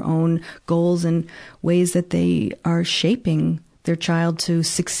with, and their own goals and ways that they are shaping their child to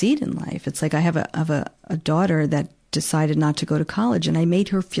succeed in life. It's like I have a daughter that decided not to go to college, and I made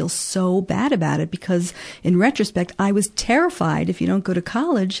her feel so bad about it because in retrospect, I was terrified. If you don't go to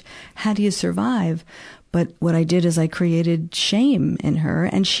college, how do you survive? But what I did is I created shame in her,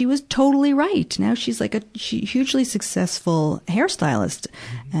 and she was totally right. Now she's like a hugely successful hairstylist,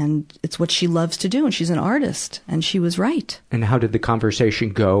 and it's what she loves to do, and she's an artist, and she was right. And how did the conversation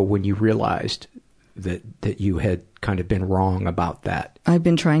go when you realized that you had kind of been wrong about that? I've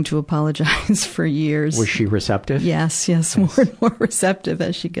been trying to apologize for years. Was she receptive? Yes, more and more receptive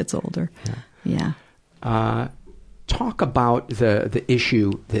as she gets older. Yeah. Talk about the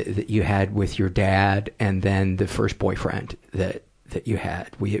issue that you had with your dad and then the first boyfriend that you had.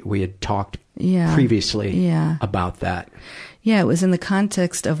 We had talked previously about that. Yeah, it was in the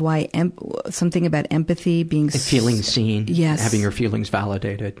context of why something about empathy, being feeling seen, having your feelings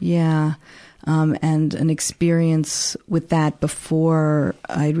validated. Yeah, and an experience with that before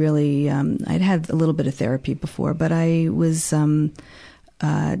I'd really I'd had a little bit of therapy before, but I was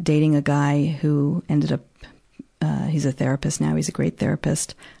dating a guy who ended up. He's a therapist now. He's a great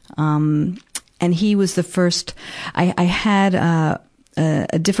therapist. And he was the first. I had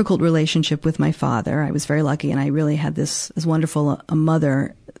a difficult relationship with my father. I was very lucky, and I really had this as wonderful a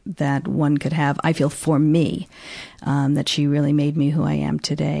mother that one could have, I feel, for me, that she really made me who I am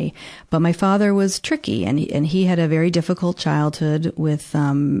today. But my father was tricky, and he had a very difficult childhood with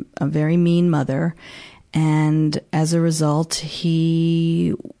a very mean mother. And as a result,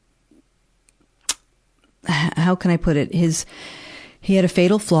 how can I put it? He had a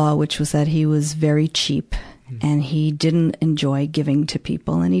fatal flaw, which was that he was very cheap, and he didn't enjoy giving to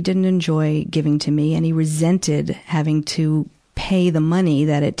people, and he didn't enjoy giving to me, and he resented having to pay the money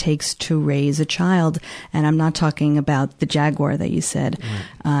that it takes to raise a child. And I'm not talking about the Jaguar that you said.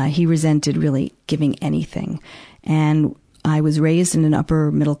 He resented really giving anything. And I was raised in an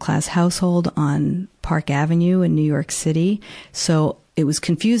upper middle class household on Park Avenue in New York City. So it was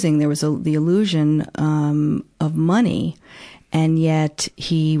confusing. There was the illusion of money, and yet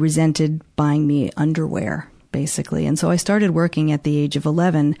he resented buying me underwear, basically. And so I started working at the age of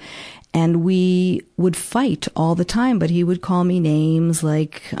 11, and we would fight all the time, but he would call me names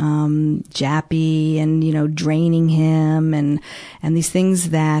like Jappy and, draining him and these things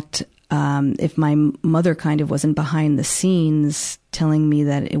that if my mother kind of wasn't behind the scenes telling me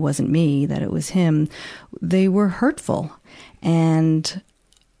that it wasn't me, that it was him, they were hurtful. And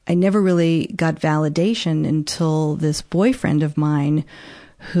I never really got validation until this boyfriend of mine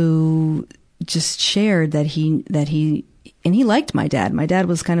who just shared that he he liked my dad. My dad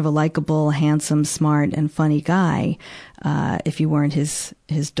was kind of a likable, handsome, smart, and funny guy, if you weren't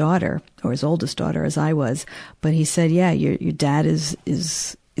his daughter, or his oldest daughter, as I was. But he said, yeah, your dad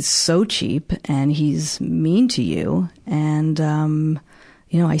is so cheap, and he's mean to you, and,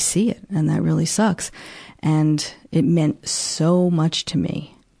 I see it, and that really sucks. And it meant so much to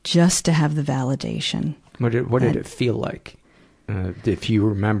me just to have the validation. What did it feel like? If you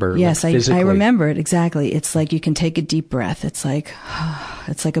remember, yes, like I remember it exactly. It's like you can take a deep breath. It's like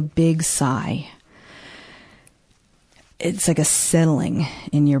a big sigh. It's like a settling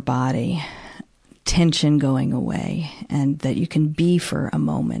in your body, tension going away, and that you can be for a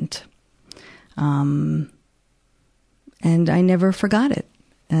moment. And I never forgot it.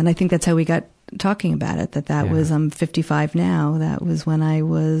 And I think that's how we got talking about it. That was, I'm 55 now. That was when I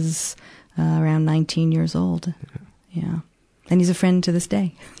was around 19 years old. Yeah. And he's a friend to this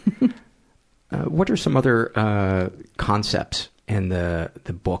day. What are some other concepts in the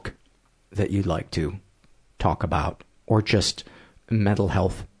book that you'd like to talk about, or just mental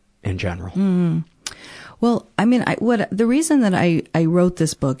health in general? Well, I mean, the reason that I wrote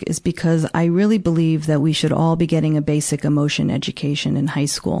this book is because I really believe that we should all be getting a basic emotion education in high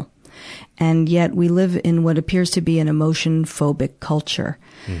school. And yet we live in what appears to be an emotion-phobic culture,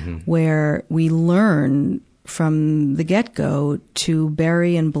 where we learn from the get-go to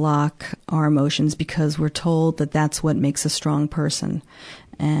bury and block our emotions because we're told that that's what makes a strong person.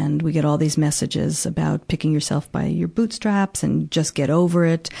 And we get all these messages about picking yourself by your bootstraps and just get over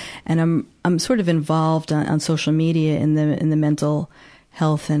it. And I'm sort of involved on social media in the mental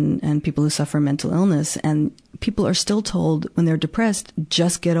health and people who suffer mental illness, and people are still told when they're depressed,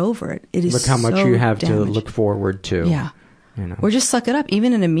 just get over it. It is look how much you have damaging to look forward to. Yeah. Or just suck it up,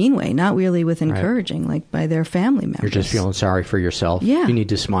 even in a mean way, not really with encouraging, like by their family members. You're just feeling sorry for yourself. Yeah. You need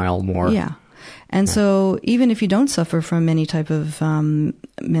to smile more. Yeah. And so even if you don't suffer from any type of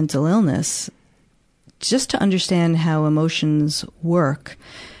mental illness, just to understand how emotions work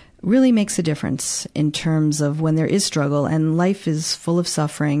really makes a difference in terms of when there is struggle. And life is full of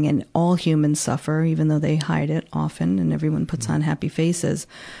suffering, and all humans suffer, even though they hide it often, and everyone puts on happy faces.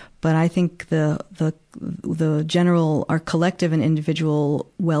 But I think the general, our collective and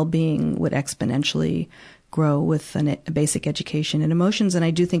individual well-being would exponentially grow with a basic education in emotions. And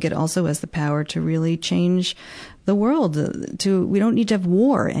I do think it also has the power to really change the world. We don't need to have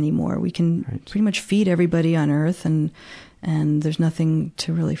war anymore. We can pretty much feed everybody on Earth, and there's nothing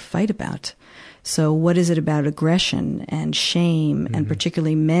to really fight about. So what is it about aggression and shame, and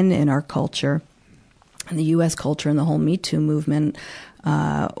particularly men in our culture, and the U.S. culture and the whole Me Too movement?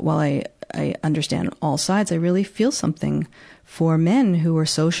 While I understand all sides, I really feel something for men who are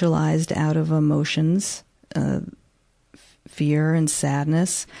socialized out of emotions, fear and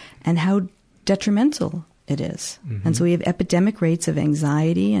sadness, and how detrimental it is. And so we have epidemic rates of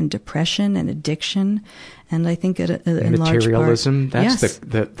anxiety and depression and addiction, and I think in large part, materialism. That's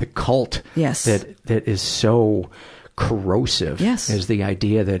the cult. Yes. that is so corrosive. Yes. Is the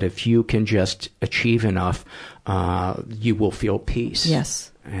idea that if you can just achieve enough, you will feel peace.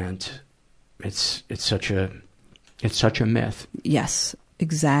 Yes. And it's such a myth. Yes,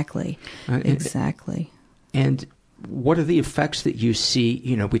 exactly. Exactly. And what are the effects that you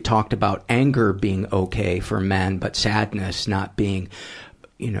see? We talked about anger being okay for men, but sadness not being,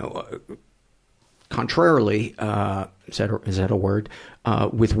 contrarily, is that a word?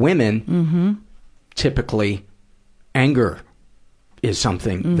 With women, typically anger is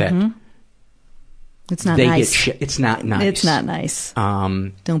something that it's not nice. It's not nice. It's not nice.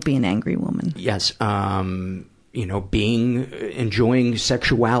 Don't be an angry woman. Yes. Enjoying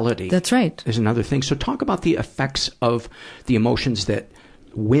sexuality. That's right. Is another thing. So talk about the effects of the emotions that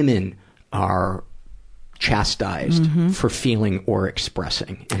women are chastised for feeling or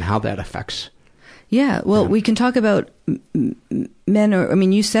expressing, and how that affects. Yeah, well, we can talk about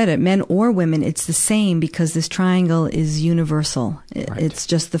men, you said it, men or women, it's the same, because this triangle is universal. Right. It's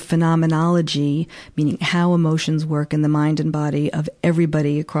just the phenomenology, meaning how emotions work in the mind and body of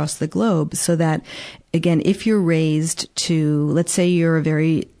everybody across the globe. So that, again, if you're raised to, let's say you're a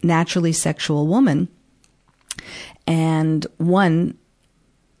very naturally sexual woman, and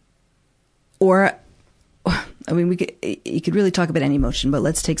you could really talk about any emotion, but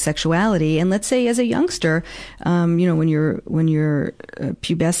let's take sexuality. And let's say as a youngster, when you're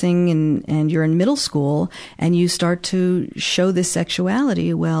pubescing and you're in middle school and you start to show this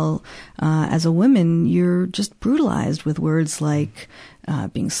sexuality, well, as a woman, you're just brutalized with words like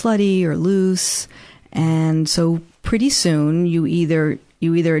being slutty or loose. And so pretty soon you either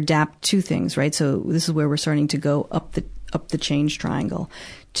adapt two things, right? So this is where we're starting to go up up the change triangle,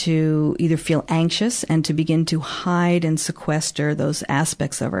 to either feel anxious and to begin to hide and sequester those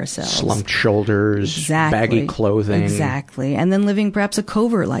aspects of ourselves. Slumped shoulders, exactly. Baggy clothing. Exactly. And then living perhaps a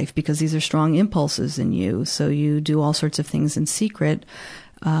covert life because these are strong impulses in you. So you do all sorts of things in secret,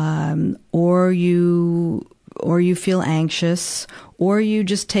 or you feel anxious, or you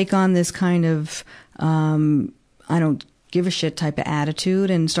just take on this kind of, I don't give a shit type of attitude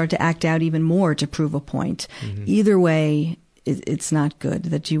and start to act out even more to prove a point. Mm-hmm. Either way, it's not good.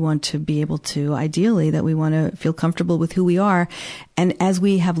 That you want to be able to, ideally, that we want to feel comfortable with who we are. And as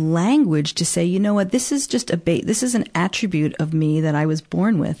we have language to say, you know what, this is just this is an attribute of me that I was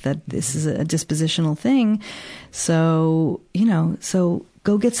born with, that this is a dispositional thing. So, so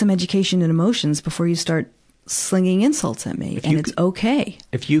go get some education in emotions before you start slinging insults at me. And it's okay.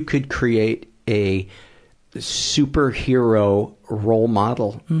 If you could create a superhero role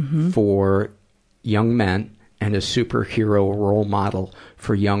model for young men and a superhero role model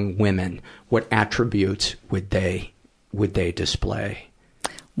for young women, what attributes would they display?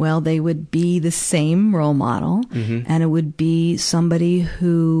 Well, they would be the same role model, and it would be somebody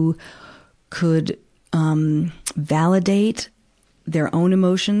who could validate their own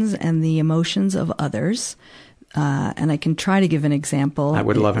emotions and the emotions of others. And I can try to give an example. I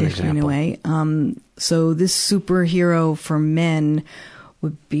would love an example. Anyway, so this superhero for men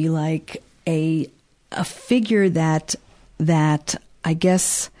would be like a figure that I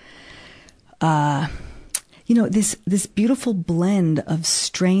guess, this beautiful blend of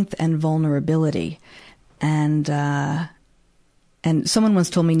strength and vulnerability. And someone once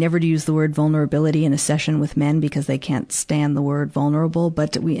told me never to use the word vulnerability in a session with men because they can't stand the word vulnerable,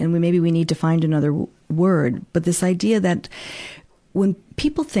 but maybe we need to find another word. But this idea that when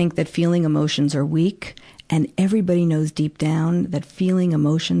people think that feeling emotions are weak, and everybody knows deep down that feeling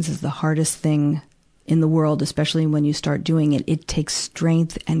emotions is the hardest thing in the world, especially when you start doing it, it takes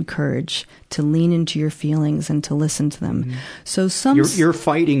strength and courage to lean into your feelings and to listen to them. So you're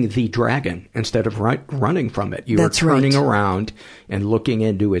fighting the dragon instead of running from it. You're turning around and looking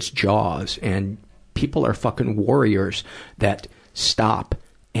into its jaws, and people are fucking warriors that stop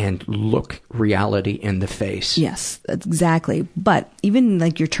and look reality in the face. Yes, exactly. But even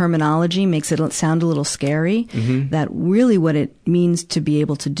like your terminology makes it sound a little scary, that really what it means to be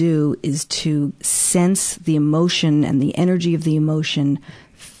able to do is to sense the emotion and the energy of the emotion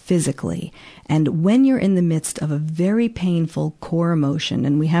physically. And when you're in the midst of a very painful core emotion,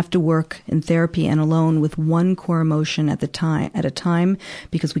 and we have to work in therapy and alone with one core emotion at a time,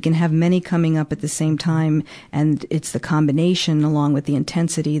 because we can have many coming up at the same time, and it's the combination along with the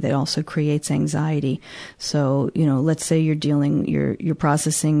intensity that also creates anxiety. So, let's say you're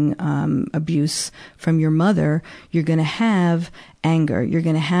processing abuse from your mother, you're going to have anger, you're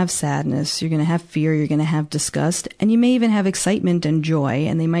going to have sadness, you're going to have fear, you're going to have disgust, and you may even have excitement and joy,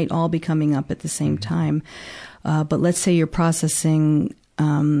 and they might all be coming up at the same time. But let's say you're processing,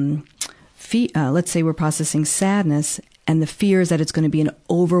 let's say we're processing sadness, and the fear is that it's going to be an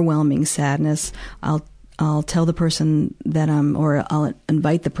overwhelming sadness. I'll tell the person that I'll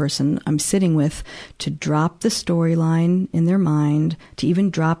invite the person I'm sitting with to drop the storyline in their mind, to even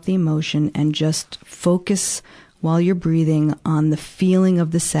drop the emotion, and just focus while you're breathing on the feeling of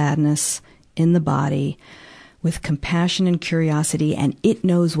the sadness in the body with compassion and curiosity, and it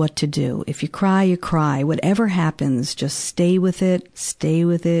knows what to do. If you cry, you cry. Whatever happens, just stay with it,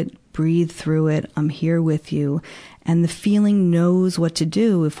 breathe through it. I'm here with you. And the feeling knows what to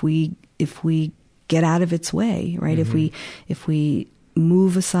do if we get out of its way, right? If we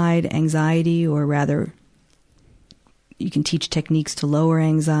move aside anxiety, or rather, you can teach techniques to lower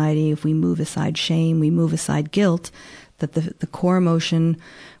anxiety. If we move aside shame, we move aside guilt, that the core emotion,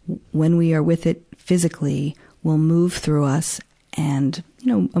 when we are with it physically, will move through us. And,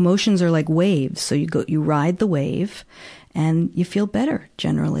 emotions are like waves. So you ride the wave and you feel better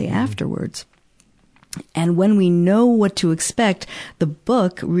generally afterwards. And when we know what to expect, the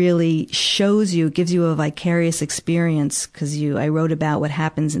book really gives you a vicarious experience, because I wrote about what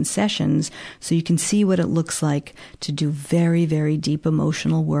happens in sessions, so you can see what it looks like to do very, very deep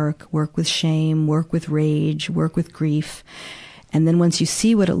emotional work with shame, work with rage, work with grief. And then once you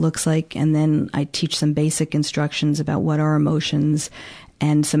see what it looks like, and then I teach some basic instructions about what are emotions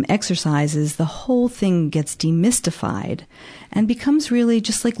and some exercises, the whole thing gets demystified and becomes really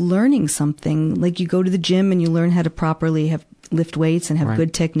just like learning something. Like you go to the gym and you learn how to properly lift weights and have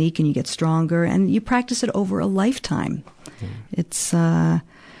good technique, and you get stronger, and you practice it over a lifetime. It's so a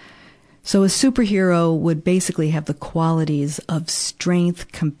superhero would basically have the qualities of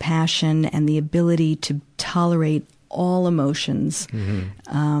strength, compassion, and the ability to tolerate all emotions.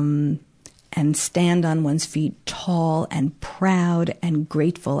 and stand on one's feet tall and proud and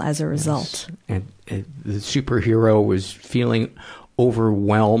grateful as a result. Yes. And the superhero was feeling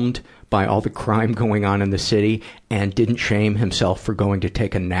overwhelmed by all the crime going on in the city and didn't shame himself for going to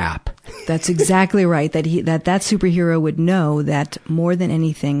take a nap. That's exactly right. That superhero would know that more than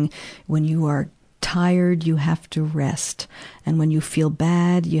anything, when you are tired, you have to rest. And when you feel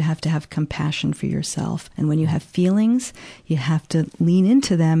bad, you have to have compassion for yourself. And when you have feelings, you have to lean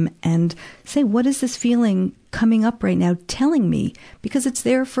into them and say, what is this feeling coming up right now telling me? Because it's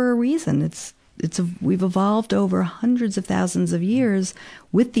there for a reason. We've evolved over hundreds of thousands of years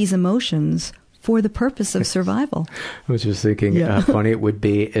with these emotions for the purpose of survival. I was just thinking, funny it would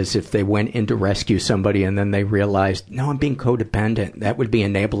be as if they went in to rescue somebody and then they realized, no, I'm being codependent. That would be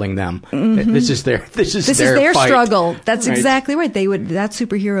enabling them. Mm-hmm. This is their fight. Struggle. That's right. Exactly right. That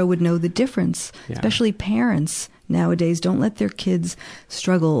superhero would know the difference. Yeah. Especially parents nowadays don't let their kids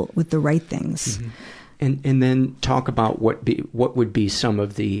struggle with the right things. Mm-hmm. And then talk about what would be some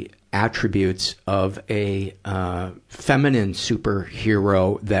of the attributes of a feminine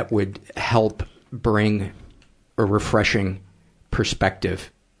superhero that would help bring a refreshing perspective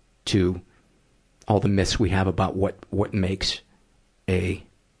to all the myths we have about what makes a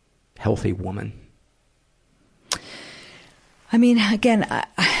healthy woman. I mean, again,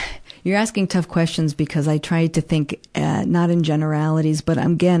 you're asking tough questions because I tried to think not in generalities, but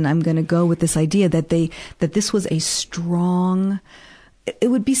again, I'm going to go with this idea that this was a strong. It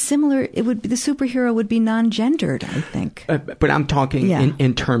would be similar. The superhero would be non-gendered, I think. But I'm talking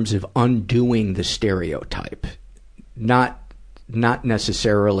in terms of undoing the stereotype, not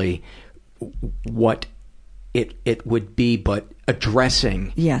necessarily what it would be, but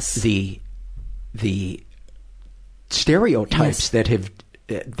addressing the stereotypes that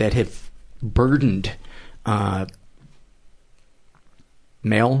have burdened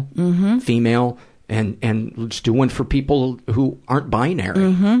male, female. And let's do one for people who aren't binary.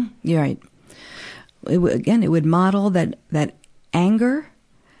 Mm-hmm. You're right. It would model that anger,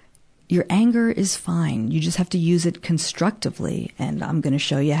 your anger is fine. You just have to use it constructively, and I'm going to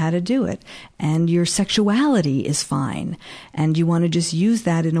show you how to do it. And your sexuality is fine, and you want to just use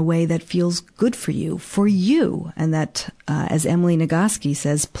that in a way that feels good for you. And that, as Emily Nagoski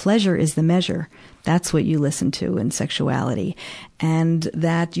says, pleasure is the measure. That's what you listen to in sexuality. And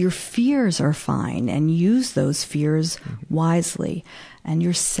that your fears are fine, and use those fears wisely. And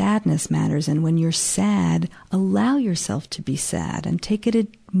your sadness matters. And when you're sad, allow yourself to be sad and take it a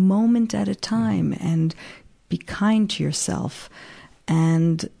moment at a time and be kind to yourself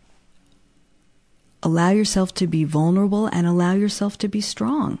and allow yourself to be vulnerable and allow yourself to be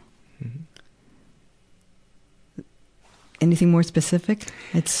strong. Anything more specific?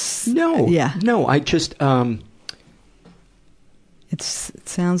 No. I just it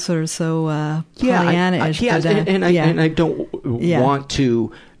sounds sort of so Pollyanna-ish. And I don't want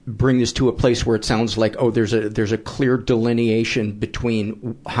to bring this to a place where it sounds like there's a clear delineation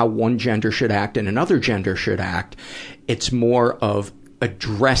between how one gender should act and another gender should act. It's more of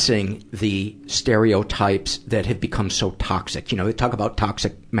addressing the stereotypes that have become so toxic. They talk about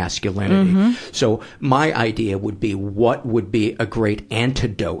toxic masculinity. Mm-hmm. So my idea would be, what would be a great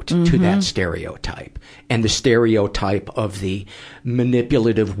antidote to that stereotype? And the stereotype of the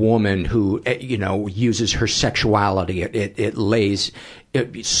manipulative woman who, uses her sexuality. It lays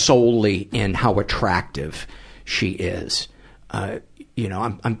solely in how attractive she is. I'm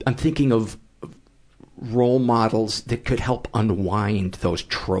thinking of role models that could help unwind those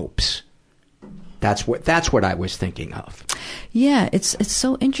tropes. That's what I was thinking of. Yeah, it's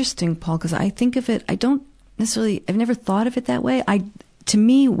so interesting, Paul, because I think of it, I've never thought of it that way. To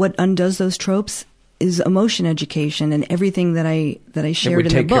me, what undoes those tropes is emotion education and everything that I shared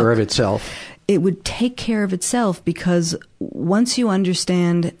in the book. It would take care of itself. It would take care of itself, because once you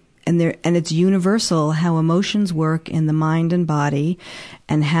understand, and it's universal, how emotions work in the mind and body,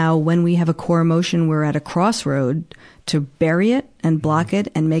 and how when we have a core emotion, we're at a crossroad to bury it and block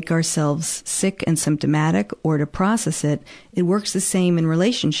it and make ourselves sick and symptomatic, or to process it. It works the same in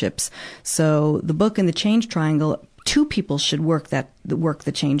relationships. So the book and the change triangle, two people should work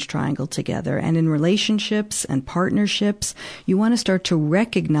the change triangle together. And in relationships and partnerships, you want to start to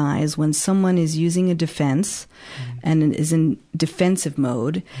recognize when someone is using a defense and is in defensive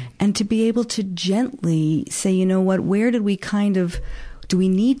mode, and to be able to gently say, where did we do we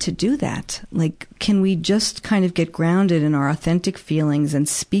need to do that? Like, can we just kind of get grounded in our authentic feelings and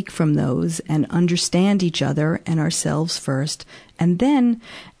speak from those and understand each other and ourselves first? And then,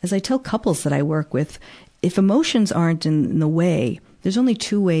 as I tell couples that I work with, if emotions aren't in the way, there's only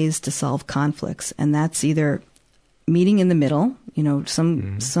two ways to solve conflicts, and that's either meeting in the middle,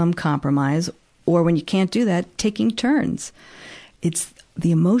 some compromise, or when you can't do that, taking turns. It's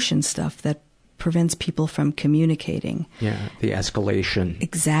the emotion stuff that prevents people from communicating. Yeah, the escalation.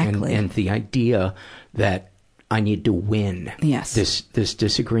 Exactly. And the idea that I need to win this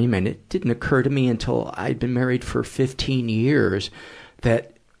disagreement. It didn't occur to me until I'd been married for 15 years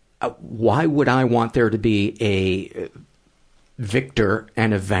that why would I want there to be a victor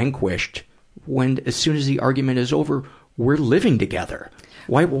and a vanquished when as soon as the argument is over, we're living together?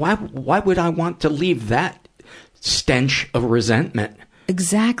 Why would I want to leave that stench of resentment?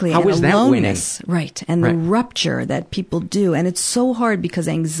 Exactly. How is that winning? Right. And the rupture that people do. And it's so hard because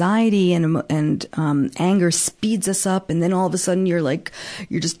anxiety and anger speeds us up. And then all of a sudden you're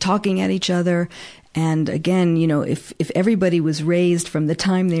just talking at each other. And again, if everybody was raised from the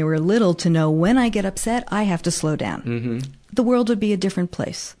time they were little to know when I get upset, I have to slow down, the world would be a different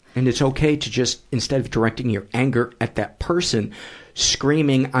place. And it's okay to just, instead of directing your anger at that person,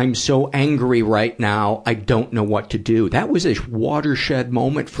 screaming, I'm so angry right now, I don't know what to do. That was a watershed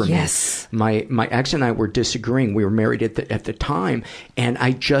moment for me. Yes. My ex and I were disagreeing. We were married at the time, and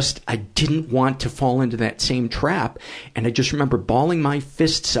I didn't want to fall into that same trap. And I just remember balling my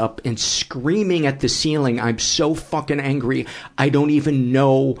fists up and screaming at the ceiling, I'm so fucking angry. I don't even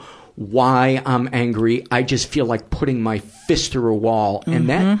know why I'm angry. I just feel like putting my fist through a wall. And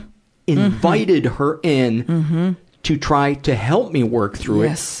that invited her in to try to help me work through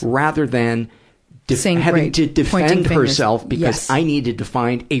it, rather than having to defend herself because I needed to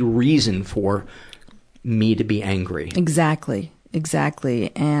find a reason for me to be angry. Exactly.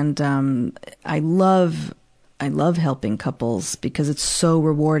 And I love helping couples because it's so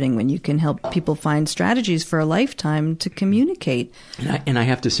rewarding when you can help people find strategies for a lifetime to communicate. And I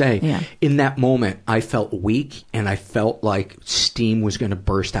have to say, in that moment, I felt weak and I felt like steam was going to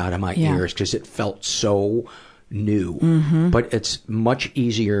burst out of my ears because it felt so new. But it's much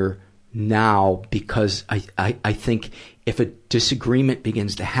easier now because I think if a disagreement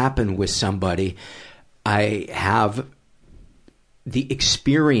begins to happen with somebody, I have the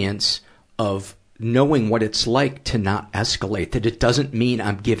experience of knowing what it's like to not escalate, that it doesn't mean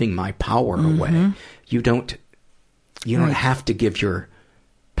I'm giving my power away. You don't have to give your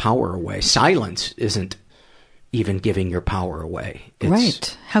power away. Silence isn't even giving your power away.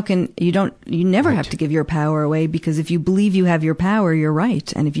 Right. You never have to give your power away, because if you believe you have your power, you're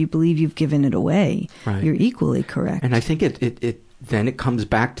right. And if you believe you've given it away, you're equally correct. And I think then it comes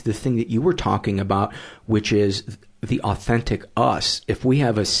back to the thing that you were talking about, which is the authentic us. If we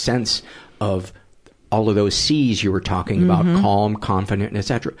have a sense of all of those C's you were talking about, calm, confident,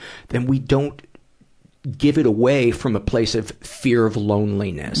 etc., then we don't give it away from a place of fear of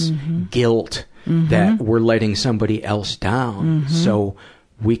loneliness, guilt, that we're letting somebody else down. So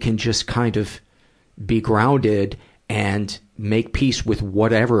we can just kind of be grounded and make peace with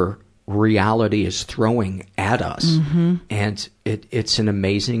whatever reality is throwing at us. And it's an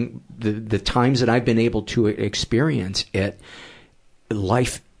amazing, the times that I've been able to experience it,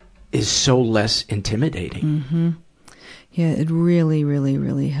 life is so less intimidating. Yeah, it really, really,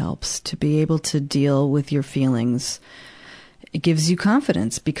 really helps to be able to deal with your feelings. It gives you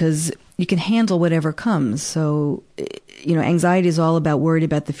confidence because you can handle whatever comes. So, anxiety is all about worried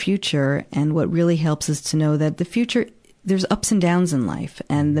about the future. And what really helps is to know that the future, there's ups and downs in life.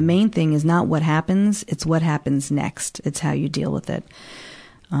 And the main thing is not what happens, it's what happens next. It's how you deal with it.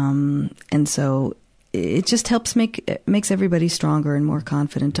 And so it just makes everybody stronger and more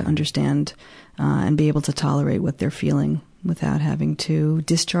confident to understand and be able to tolerate what they're feeling without having to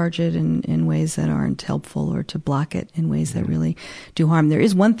discharge it in ways that aren't helpful or to block it in ways that really do harm. There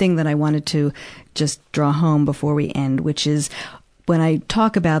is one thing that I wanted to just draw home before we end, which is when I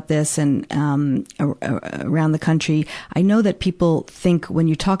talk about this and around the country, I know that people think when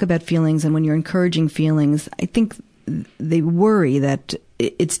you talk about feelings and when you're encouraging feelings, I think they worry that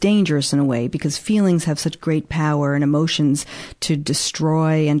it's dangerous in a way because feelings have such great power and emotions to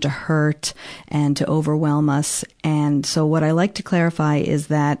destroy and to hurt and to overwhelm us. And so what I like to clarify is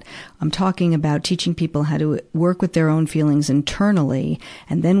that I'm talking about teaching people how to work with their own feelings internally.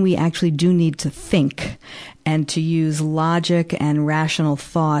 And then we actually do need to think and to use logic and rational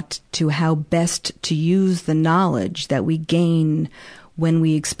thought to how best to use the knowledge that we gain when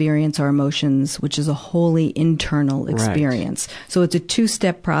we experience our emotions, which is a wholly internal experience. Right. So it's a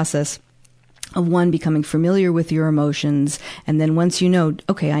two-step process of one, becoming familiar with your emotions, and then once you know,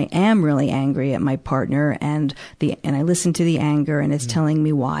 okay, I am really angry at my partner, and I listen to the anger, and it's telling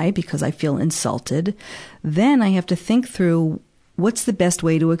me why, because I feel insulted, then I have to think through what's the best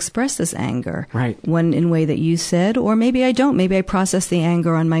way to express this anger? Right. One in a way that you said, or maybe I don't. Maybe I process the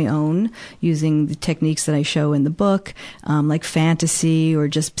anger on my own using the techniques that I show in the book, like fantasy or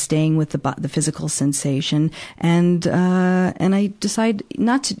just staying with the physical sensation. And I decide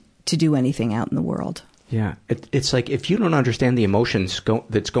not to do anything out in the world. Yeah. It's like, if you don't understand the emotions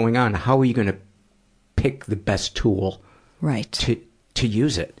that's going on, how are you going to pick the best tool right. to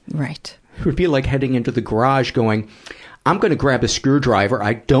use it? Right. It would be like heading into the garage going, I'm going to grab a screwdriver.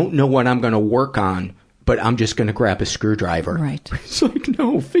 I don't know what I'm going to work on, but I'm just going to grab a screwdriver. Right. It's like,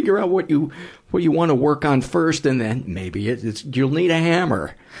 no, figure out what you want to work on first, and then maybe you'll need a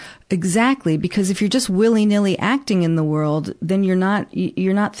hammer. Exactly, because if you're just willy-nilly acting in the world, then you're not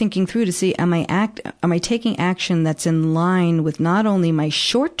thinking through to see, am I taking action that's in line with not only my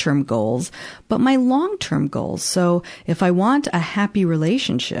short-term goals, but my long-term goals. So if I want a happy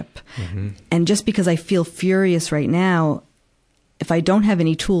relationship, and just because I feel furious right now, if I don't have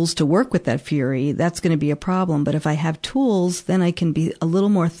any tools to work with that fury, that's going to be a problem. But if I have tools, then I can be a little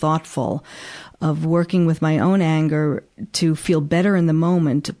more thoughtful of working with my own anger to feel better in the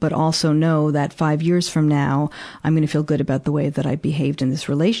moment, but also know that 5 years from now, I'm going to feel good about the way that I behaved in this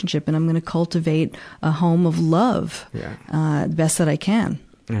relationship, and I'm going to cultivate a home of love, the best that I can.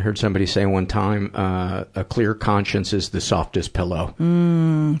 I heard somebody say one time, a clear conscience is the softest pillow.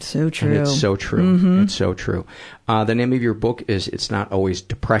 So true. And it's so true. It's so true. The name of your book is It's Not Always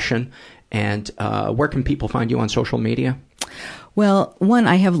Depression. And where can people find you on social media? Well, one,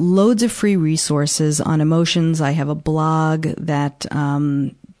 I have loads of free resources on emotions. I have a blog that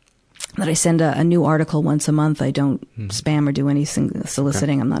I send a new article once a month. I don't spam or do anything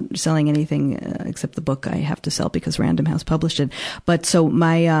soliciting. Okay. I'm not selling anything except the book I have to sell because Random House published it. But so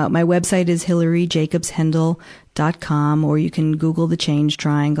my website is HilaryJacobsHendel.com, or you can Google the Change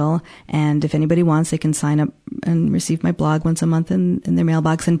Triangle. And if anybody wants, they can sign up and receive my blog once a month in their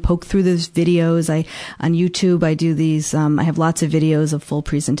mailbox and poke through those videos. On YouTube, I do these, I have lots of videos of full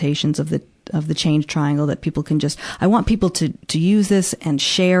presentations of the Change Triangle that people can I want people to use this and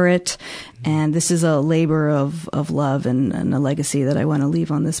share it. And this is a labor of love and a legacy that I want to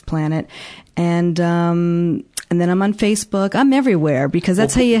leave on this planet. And then I'm on Facebook. I'm everywhere because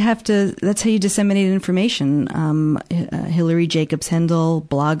that's how you disseminate information. Hilary Jacobs Hendel,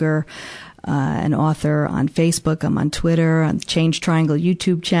 blogger, an author on Facebook. I'm on Twitter, on Change Triangle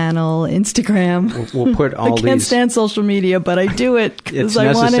YouTube channel, Instagram. We'll put all I can't stand social media, but I do it because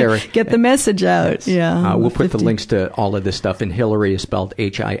I want to get the message out. Yeah, we'll put the links to all of this stuff. And Hilary is spelled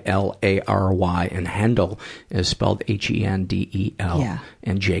Hilary, and Hendel is spelled Hendel. Yeah.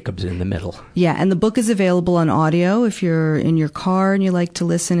 And Jacobs in the middle. Yeah, and the book is available on audio if you're in your car and you like to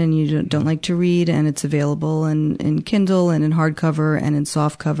listen and you don't like to read, and it's available in Kindle and in hardcover and in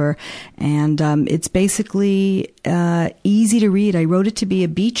softcover. And it's basically easy to read. I wrote it to be a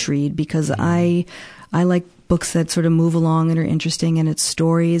beach read because I like books that sort of move along and are interesting, and it's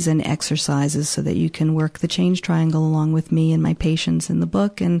stories and exercises so that you can work the Change Triangle along with me and my patients in the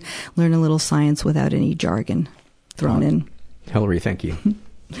book and learn a little science without any jargon thrown in. Hilary, thank you.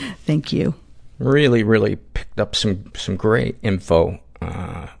 Thank you. Really, really picked up some great info.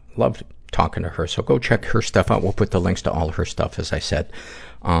 Loved talking to her. So go check her stuff out. We'll put the links to all her stuff, as I said,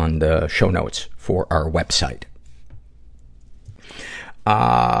 on the show notes for our website.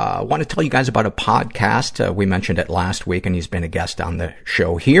 I want to tell you guys about a podcast. We mentioned it last week, and he's been a guest on the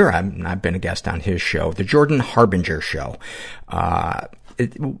show here. I've been a guest on his show, The Jordan Harbinger Show.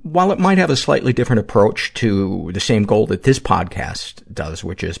 While it might have a slightly different approach to the same goal that this podcast does,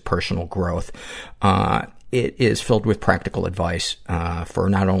 which is personal growth, it is filled with practical advice for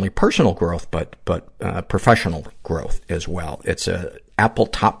not only personal growth but professional growth as well. It's a Apple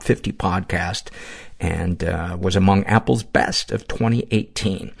Top 50 podcast and was among Apple's best of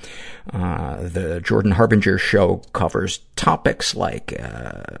 2018. The Jordan Harbinger Show covers topics like,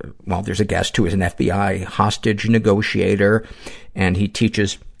 there's a guest who is an FBI hostage negotiator, and he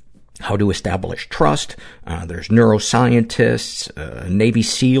teaches how to establish trust. There's neuroscientists, Navy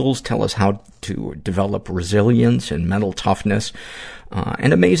SEALs tell us how to develop resilience and mental toughness,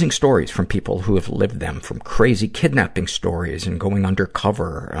 and amazing stories from people who have lived them, from crazy kidnapping stories and going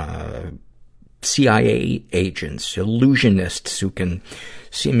undercover, CIA agents, illusionists who can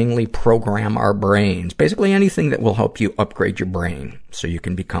seemingly program our brains. Basically anything that will help you upgrade your brain so you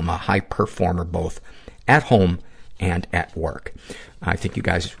can become a high performer both at home and at work. I think you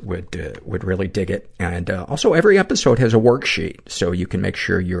guys would really dig it. And also every episode has a worksheet so you can make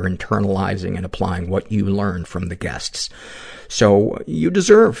sure you're internalizing and applying what you learn from the guests. So you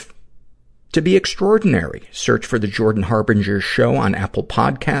deserve to be extraordinary. Search for The Jordan Harbinger Show on Apple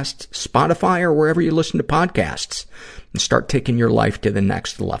Podcasts, Spotify, or wherever you listen to podcasts, and start taking your life to the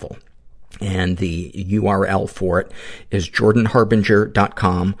next level. And the URL for it is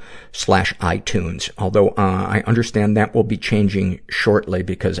jordanharbinger.com/iTunes. Although, I understand that will be changing shortly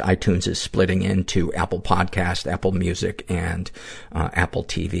because iTunes is splitting into Apple Podcast, Apple Music, and Apple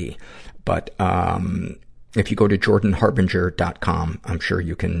TV. But, if you go to jordanharbinger.com, I'm sure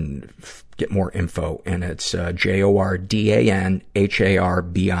you can get more info, and it's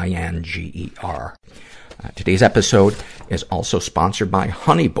JORDANHARBINGER. Today's episode is also sponsored by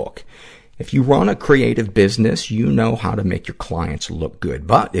HoneyBook. If you run a creative business, you know how to make your clients look good.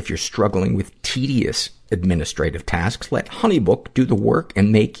 But if you're struggling with tedious administrative tasks, let HoneyBook do the work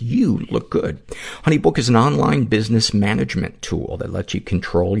and make you look good. HoneyBook is an online business management tool that lets you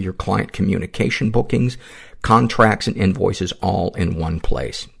control your client communication, bookings, contracts, and invoices all in one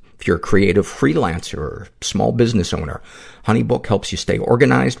place. If you're a creative freelancer or small business owner, HoneyBook helps you stay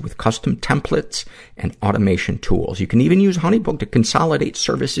organized with custom templates and automation tools. You can even use HoneyBook to consolidate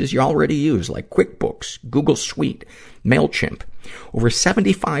services you already use, like QuickBooks, Google Suite, MailChimp. Over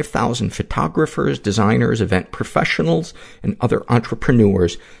 75,000 photographers, designers, event professionals, and other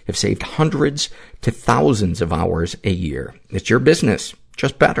entrepreneurs have saved hundreds to thousands of hours a year. It's your business,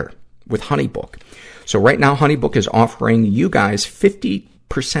 just better, with HoneyBook. So right now, HoneyBook is offering you guys 50%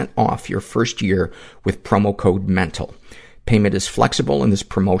 off your first year with promo code MENTAL. Payment is flexible, and this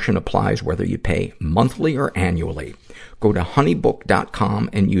promotion applies whether you pay monthly or annually. Go to honeybook.com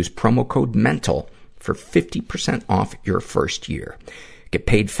and use promo code MENTAL for 50% off your first year. Get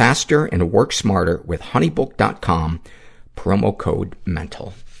paid faster and work smarter with honeybook.com, promo code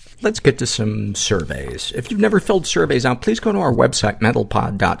MENTAL. Let's get to some surveys. If you've never filled surveys out, please go to our website,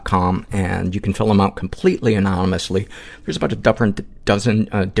 mentalpod.com, and you can fill them out completely anonymously. There's about a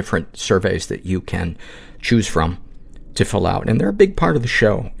dozen different surveys that you can choose from to fill out. And they're a big part of the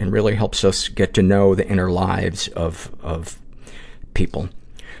show and really helps us get to know the inner lives of people.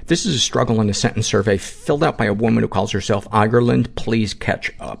 This is a struggle in a sentence survey filled out by a woman who calls herself Ireland. Please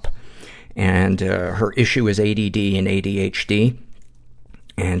catch up. And her issue is ADD and ADHD.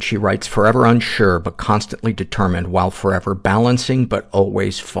 And she writes, forever unsure, but constantly determined, while forever balancing, but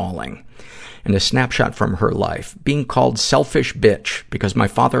always falling. And a snapshot from her life. Being called selfish bitch because my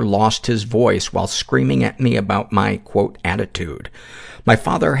father lost his voice while screaming at me about my, quote, attitude. My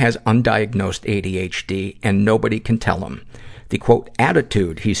father has undiagnosed ADHD, and nobody can tell him. The, quote,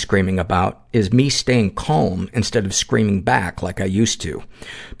 attitude he's screaming about is me staying calm instead of screaming back like I used to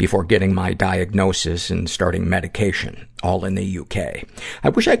before getting my diagnosis and starting medication, all in the UK. I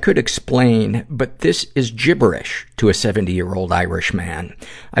wish I could explain, but this is gibberish to a 70-year-old Irish man.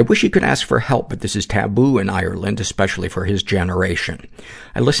 I wish he could ask for help, but this is taboo in Ireland, especially for his generation.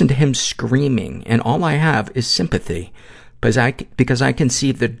 I listen to him screaming, and all I have is sympathy because I can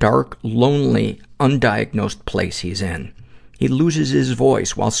see the dark, lonely, undiagnosed place he's in. He loses his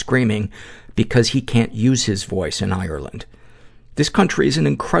voice while screaming because he can't use his voice in Ireland. This country is an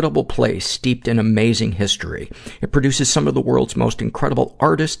incredible place steeped in amazing history. It produces some of the world's most incredible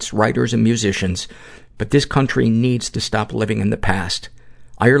artists, writers, and musicians. But this country needs to stop living in the past.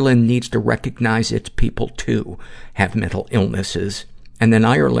 Ireland needs to recognize its people, too, have mental illnesses. And then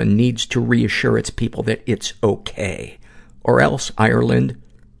Ireland needs to reassure its people that it's okay. Or else Ireland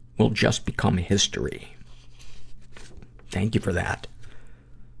will just become history. Thank you for that.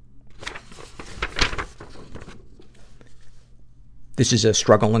 This is a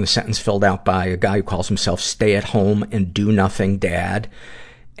struggle in a sentence filled out by a guy who calls himself stay-at-home and do-nothing dad.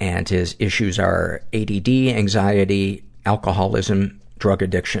 And his issues are ADD, anxiety, alcoholism, drug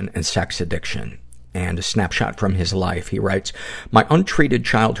addiction, and sex addiction. And a snapshot from his life. He writes, my untreated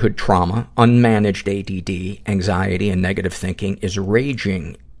childhood trauma, unmanaged ADD, anxiety, and negative thinking is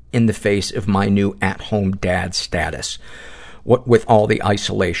raging in the face of my new at-home dad status. What with all the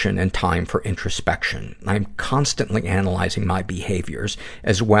isolation and time for introspection. I'm constantly analyzing my behaviors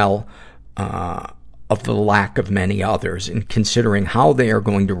as well of the lack of many others and considering how they are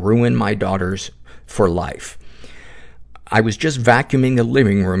going to ruin my daughters for life. I was just vacuuming the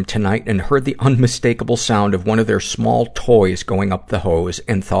living room tonight and heard the unmistakable sound of one of their small toys going up the hose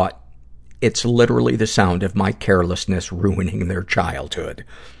and thought, it's literally the sound of my carelessness ruining their childhood.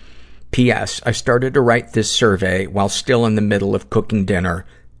 P.S. I started to write this survey while still in the middle of cooking dinner,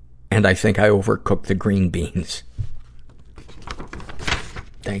 and I think I overcooked the green beans.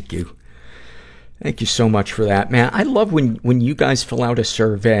 Thank you. Thank you so much for that. Man, I love when you guys fill out a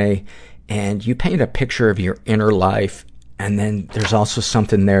survey and you paint a picture of your inner life, and then there's also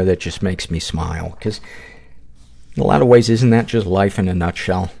something there that just makes me smile. Because in a lot of ways, isn't that just life in a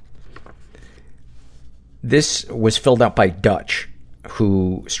nutshell? This was filled out by Dutch,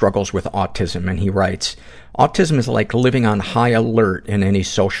 who struggles with autism, and he writes, autism is like living on high alert in any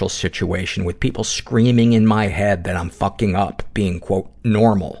social situation, with people screaming in my head that I'm fucking up, being, quote,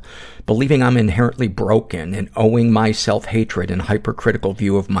 normal, believing I'm inherently broken, and owing my self-hatred and hypercritical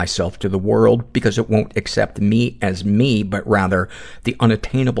view of myself to the world because it won't accept me as me, but rather the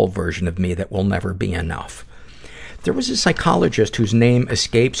unattainable version of me that will never be enough. There was a psychologist whose name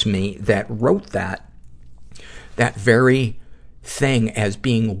escapes me that wrote that very thing as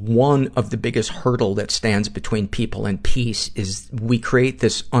being one of the biggest hurdle that stands between people and peace is we create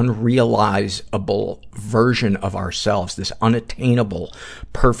this unrealizable version of ourselves, this unattainable,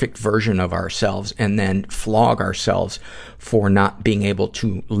 perfect version of ourselves, and then flog ourselves for not being able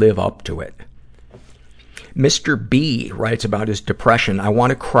to live up to it. Mr. B writes about his depression, I want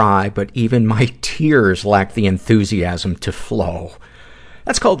to cry, but even my tears lack the enthusiasm to flow.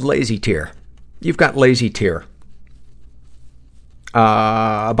 That's called lazy tear. You've got lazy tear.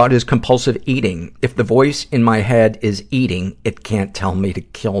 About his compulsive eating. If the voice in my head is eating, it can't tell me to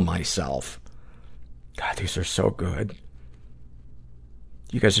kill myself. God, these are so good.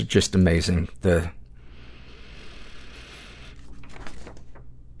 You guys are just amazing. The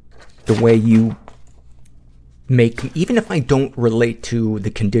way you make, even if I don't relate to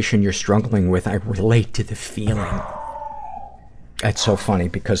the condition you're struggling with, I relate to the feeling. That's so funny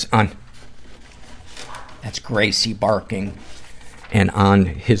because that's Gracie barking. And on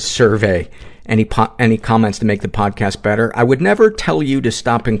his survey, any comments to make the podcast better? I would never tell you to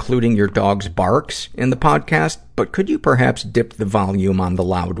stop including your dog's barks in the podcast, but could you perhaps dip the volume on the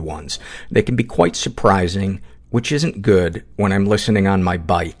loud ones? They can be quite surprising, which isn't good when I'm listening on my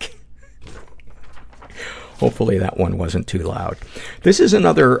bike. Hopefully that one wasn't too loud. This is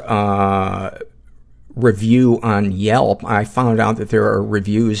another review on Yelp. I found out that there are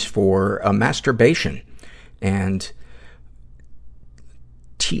reviews for masturbation. And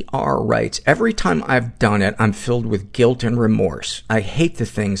TR writes, every time I've done it, I'm filled with guilt and remorse. I hate the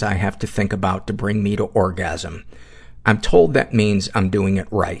things I have to think about to bring me to orgasm. I'm told that means I'm doing it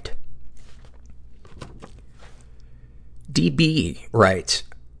right. DB writes,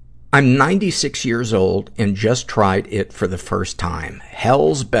 I'm 96 years old and just tried it for the first time.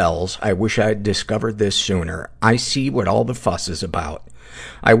 Hell's bells, I wish I'd discovered this sooner. I see what all the fuss is about.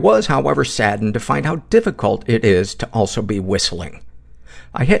 I was, however, saddened to find how difficult it is to also be whistling.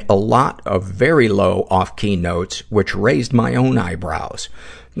 I hit a lot of very low off-key notes, which raised my own eyebrows.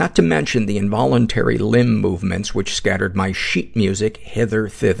 Not to mention the involuntary limb movements which scattered my sheet music hither,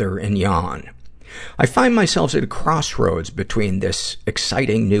 thither, and yon. I find myself at a crossroads between this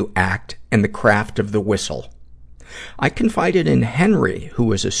exciting new act and the craft of the whistle. I confided in Henry,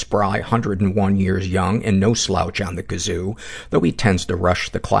 who is a spry 101 years young and no slouch on the kazoo, though he tends to rush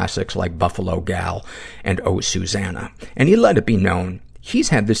the classics like Buffalo Gal and Oh Susanna. And he let it be known he's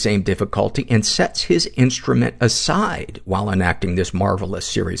had the same difficulty and sets his instrument aside while enacting this marvelous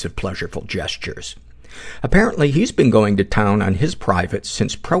series of pleasureful gestures. Apparently, he's been going to town on his private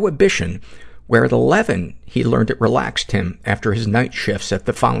since Prohibition, where at 11 he learned it relaxed him after his night shifts at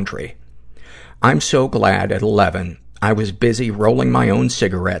the foundry. I'm so glad at 11 I was busy rolling my own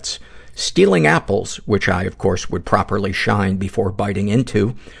cigarettes, stealing apples, which I, of course, would properly shine before biting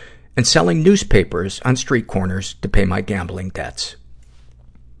into, and selling newspapers on street corners to pay my gambling debts.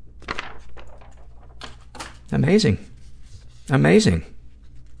 Amazing. Amazing.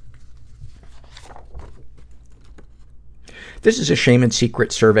 This is a shame and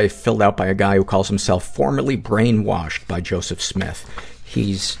secret survey filled out by a guy who calls himself formerly brainwashed by Joseph Smith.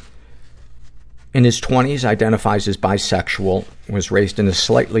 He's in his 20s, identifies as bisexual, was raised in a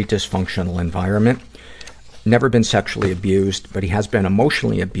slightly dysfunctional environment, never been sexually abused, but he has been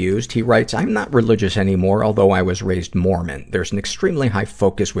emotionally abused. He writes, I'm not religious anymore, although I was raised Mormon. There's an extremely high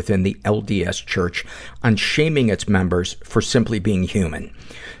focus within the LDS Church on shaming its members for simply being human.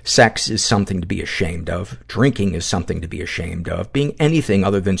 Sex is something to be ashamed of. Drinking is something to be ashamed of. Being anything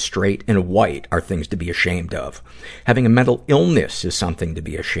other than straight and white are things to be ashamed of. Having a mental illness is something to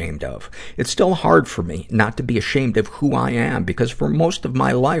be ashamed of. It's still hard for me not to be ashamed of who I am, because for most of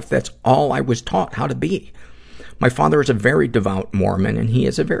my life, that's all I was taught how to be. My father is a very devout Mormon, and he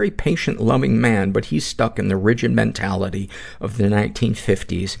is a very patient, loving man, but he's stuck in the rigid mentality of the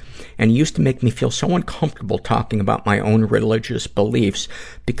 1950s, and used to make me feel so uncomfortable talking about my own religious beliefs,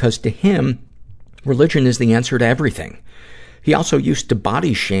 because to him, religion is the answer to everything. He also used to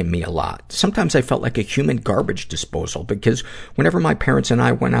body shame me a lot. Sometimes I felt like a human garbage disposal because whenever my parents and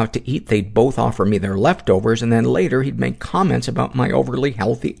I went out to eat, they'd both offer me their leftovers, and then later he'd make comments about my overly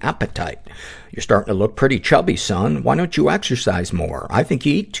healthy appetite. You're starting to look pretty chubby, son. Why don't you exercise more? I think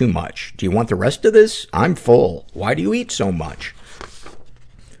you eat too much. Do you want the rest of this? I'm full. Why do you eat so much?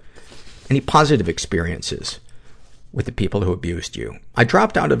 Any positive experiences with the people who abused you? I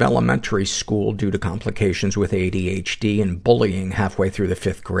dropped out of elementary school due to complications with ADHD and bullying halfway through the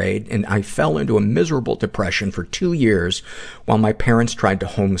 5th grade, and I fell into a miserable depression for 2 years while my parents tried to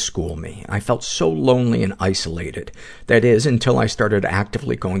homeschool me. I felt so lonely and isolated. That is, until I started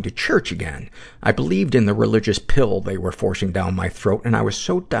actively going to church again. I believed in the religious pill they were forcing down my throat, and I was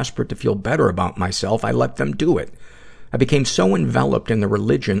so desperate to feel better about myself, I let them do it. I became so enveloped in the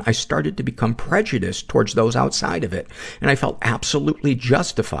religion, I started to become prejudiced towards those outside of it. And I felt absolutely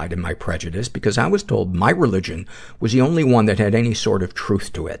justified in my prejudice because I was told my religion was the only one that had any sort of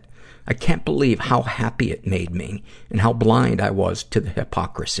truth to it. I can't believe how happy it made me and how blind I was to the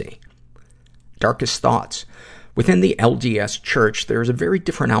hypocrisy. Darkest thoughts. Within the LDS church, there's a very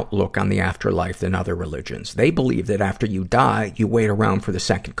different outlook on the afterlife than other religions. They believe that after you die, you wait around for the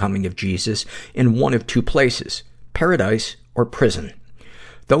second coming of Jesus in one of two places: paradise or prison.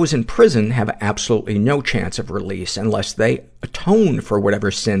 Those in prison have absolutely no chance of release unless they atone for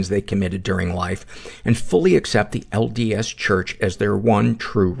whatever sins they committed during life and fully accept the LDS church as their one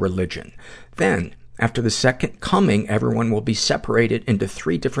true religion. Then, after the second coming, everyone will be separated into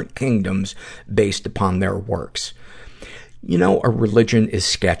 3 different kingdoms based upon their works. You know, a religion is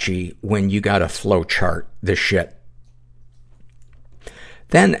sketchy when you got a flow chart this shit.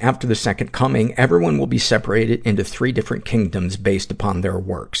 Then, after the second coming, everyone will be separated into 3 different kingdoms based upon their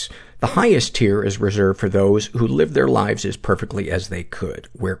works. The highest tier is reserved for those who live their lives as perfectly as they could,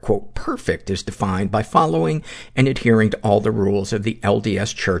 where, quote, perfect is defined by following and adhering to all the rules of the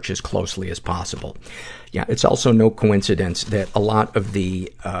LDS church as closely as possible. Yeah, it's also no coincidence that a lot of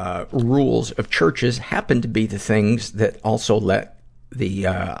the rules of churches happen to be the things that also let the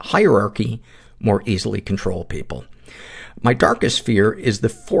hierarchy more easily control people. My darkest fear is the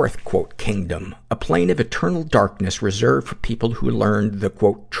 4th, quote, kingdom, a plane of eternal darkness reserved for people who learned the,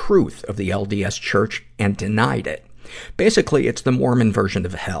 quote, truth of the LDS church and denied it. Basically, it's the Mormon version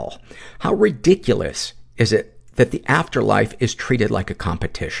of hell. How ridiculous is it that the afterlife is treated like a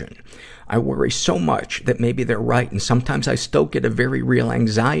competition? I worry so much that maybe they're right, and sometimes I still get a very real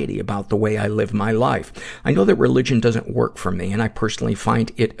anxiety about the way I live my life. I know that religion doesn't work for me, and I personally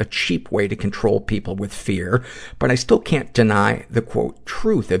find it a cheap way to control people with fear, but I still can't deny the, quote,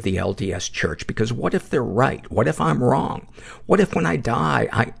 truth of the LDS church, because what if they're right? What if I'm wrong? What if when I die,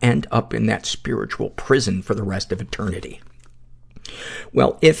 I end up in that spiritual prison for the rest of eternity?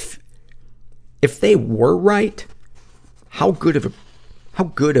 Well, if they were right, how good of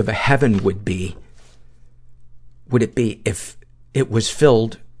a heaven would it be if it was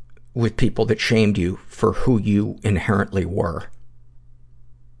filled with people that shamed you for who you inherently were?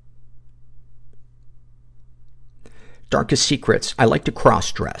 Darkest secrets. I like to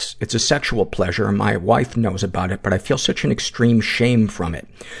cross-dress. It's a sexual pleasure, and my wife knows about it, but I feel such an extreme shame from it.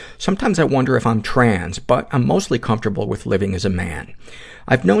 Sometimes I wonder if I'm trans, but I'm mostly comfortable with living as a man.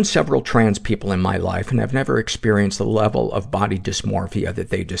 I've known several trans people in my life, and I've never experienced the level of body dysmorphia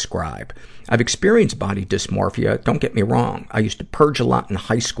that they describe. I've experienced body dysmorphia, don't get me wrong. I used to purge a lot in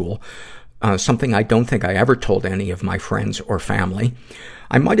high school, something I don't think I ever told any of my friends or family.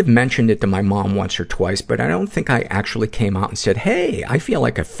 I might have mentioned it to my mom once or twice, but I don't think I actually came out and said, hey, I feel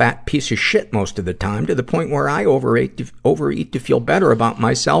like a fat piece of shit most of the time, to the point where I overeat to feel better about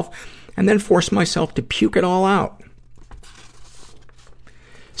myself and then force myself to puke it all out.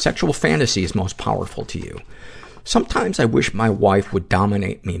 Sexual fantasy is most powerful to you. Sometimes I wish my wife would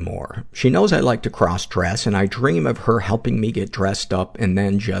dominate me more. She knows I like to cross-dress, and I dream of her helping me get dressed up and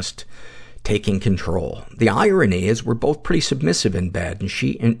then just taking control. The irony is we're both pretty submissive in bed, and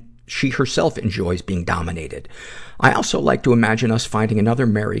she herself enjoys being dominated. I also like to imagine us finding another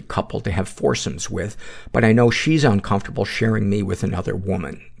married couple to have foursomes with, but I know she's uncomfortable sharing me with another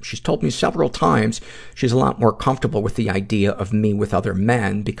woman. She's told me several times she's a lot more comfortable with the idea of me with other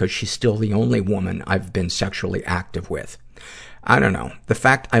men because she's still the only woman I've been sexually active with. I don't know. The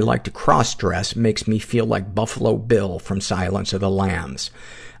fact I like to cross-dress makes me feel like Buffalo Bill from Silence of the Lambs.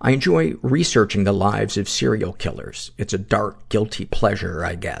 I enjoy researching the lives of serial killers. It's a dark, guilty pleasure,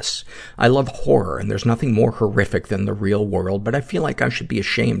 I guess. I love horror, and there's nothing more horrific than the real world, but I feel like I should be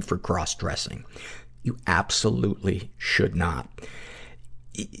ashamed for cross-dressing. You absolutely should not.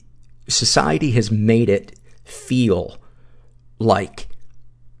 Society has made it feel like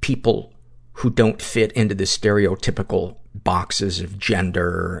people who don't fit into the stereotypical boxes of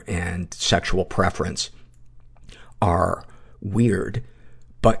gender and sexual preference are weird,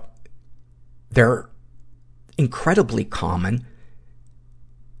 but they're incredibly common,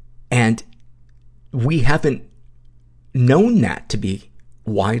 and we haven't known that to be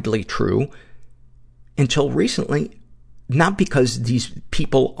widely true until recently, not because these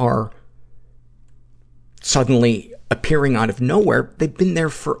people are suddenly appearing out of nowhere. They've been there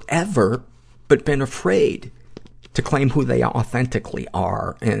forever, but been afraid to claim who they authentically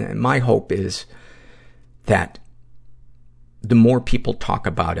are. And my hope is that the more people talk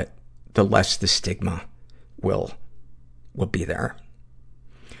about it, the less the stigma will be there.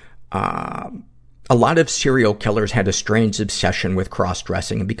 A lot of serial killers had a strange obsession with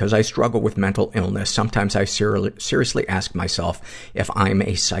cross-dressing, and because I struggle with mental illness, sometimes I seriously ask myself if I'm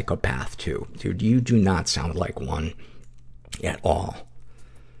a psychopath too. Dude, you do not sound like one at all.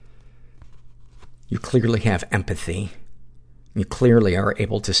 You clearly have empathy. You clearly are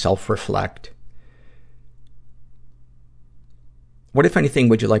able to self-reflect. What, if anything,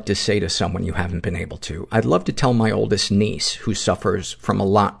 would you like to say to someone you haven't been able to? I'd love to tell my oldest niece, who suffers from a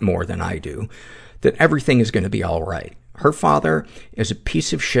lot more than I do, that everything is going to be all right. Her father is a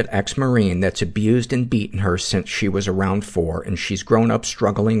piece of shit ex-Marine that's abused and beaten her since she was around 4, and she's grown up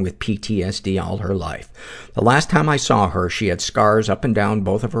struggling with PTSD all her life. The last time I saw her, she had scars up and down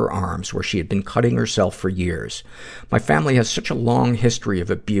both of her arms where she had been cutting herself for years. My family has such a long history of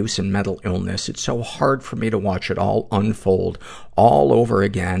abuse and mental illness. It's so hard for me to watch it all unfold all over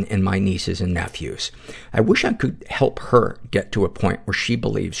again in my nieces and nephews. I wish I could help her get to a point where she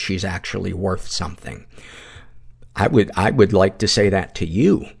believes she's actually worth something. I would like to say that to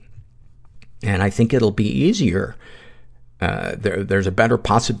you. And I think it'll be easier. There's a better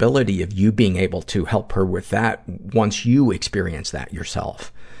possibility of you being able to help her with that once you experience that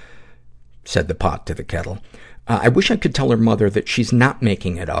yourself, said the pot to the kettle. I wish I could tell her mother that she's not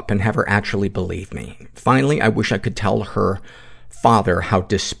making it up and have her actually believe me. Finally, I wish I could tell her father how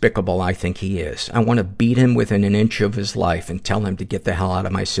despicable I think he is. I want to beat him within an inch of his life and tell him to get the hell out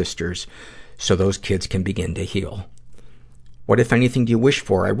of my sisters so those kids can begin to heal. What, if anything, do you wish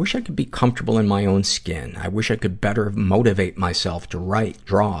for? I wish I could be comfortable in my own skin. I wish I could better motivate myself to write,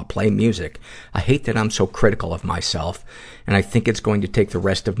 draw, play music. I hate that I'm so critical of myself, and I think it's going to take the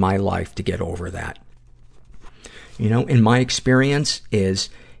rest of my life to get over that. You know, in my experience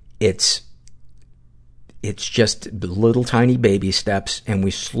it's just little tiny baby steps, and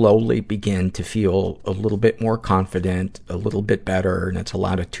we slowly begin to feel a little bit more confident, a little bit better, and it's a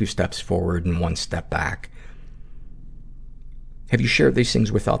lot of 2 steps forward and 1 step back. Have you shared these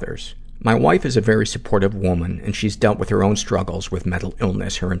things with others? My wife is a very supportive woman, and she's dealt with her own struggles with mental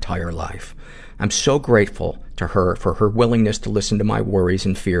illness her entire life. I'm so grateful to her for her willingness to listen to my worries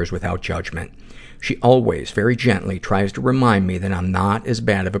and fears without judgment. She always, very gently, tries to remind me that I'm not as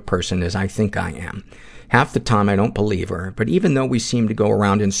bad of a person as I think I am. Half the time I don't believe her, but even though we seem to go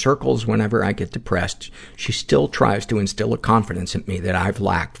around in circles whenever I get depressed, she still tries to instill a confidence in me that I've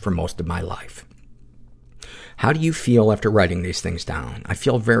lacked for most of my life. How do you feel after writing these things down? I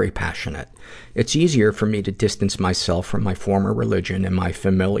feel very passionate. It's easier for me to distance myself from my former religion and my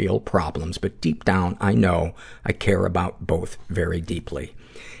familial problems, but deep down I know I care about both very deeply.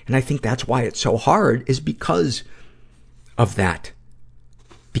 And I think that's why it's so hard, is because of that.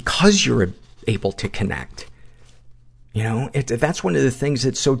 Because you're able to connect. You know, that's one of the things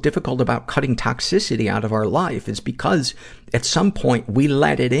that's so difficult about cutting toxicity out of our life, is because at some point we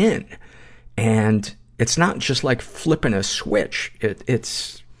let it in. And it's not just like flipping a switch.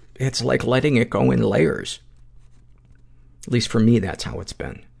 It's like letting it go in layers. At least for me, that's how it's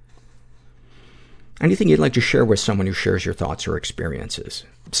been. Anything you'd like to share with someone who shares your thoughts or experiences?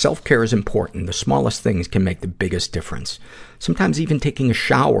 Self-care is important. The smallest things can make the biggest difference. Sometimes even taking a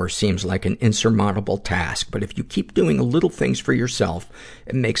shower seems like an insurmountable task, but if you keep doing little things for yourself,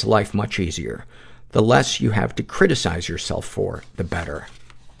 it makes life much easier. The less you have to criticize yourself for, the better.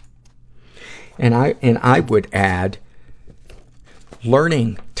 And I would add,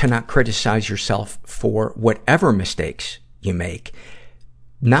 learning to not criticize yourself for whatever mistakes you make,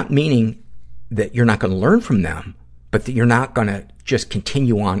 not meaning that you're not going to learn from them, but that you're not going to just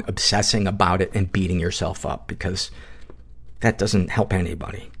continue on obsessing about it and beating yourself up, because that doesn't help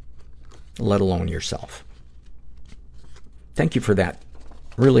anybody, let alone yourself. Thank you for that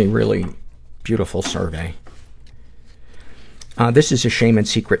really, really beautiful survey. This is a shame and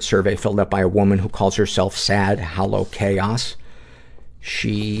secret survey filled out by a woman who calls herself Sad Hollow Chaos.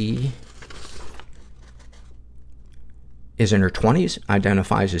 She is in her 20s,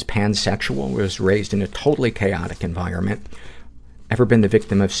 identifies as pansexual, was raised in a totally chaotic environment, Ever been the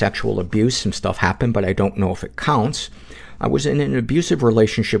victim of sexual abuse? Some stuff happened, but I don't know if it counts. I was in an abusive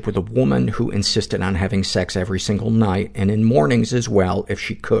relationship with a woman who insisted on having sex every single night, and in mornings as well, if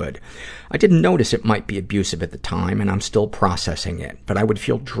she could. I didn't notice it might be abusive at the time, and I'm still processing it. But I would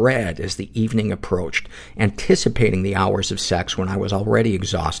feel dread as the evening approached, anticipating the hours of sex when I was already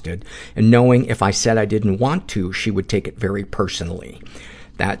exhausted, and knowing if I said I didn't want to, she would take it very personally.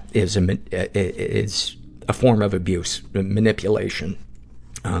 That is a form of abuse, manipulation.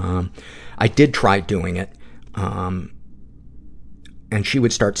 I did try doing it. And she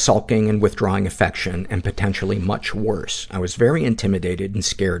would start sulking and withdrawing affection, and potentially much worse. I was very intimidated and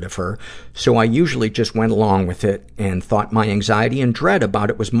scared of her, so I usually just went along with it and thought my anxiety and dread about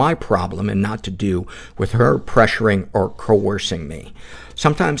it was my problem and not to do with her pressuring or coercing me.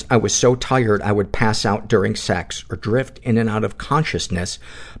 Sometimes I was so tired I would pass out during sex or drift in and out of consciousness,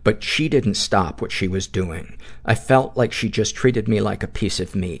 but she didn't stop what she was doing. I felt like she just treated me like a piece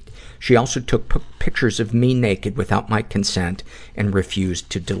of meat. She also took pictures of me naked without my consent and refused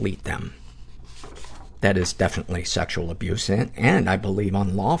to delete them. That is definitely sexual abuse and I believe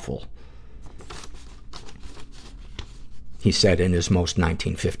unlawful. He said in his most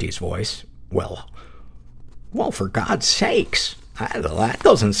 1950s voice. Well, for God's sakes. That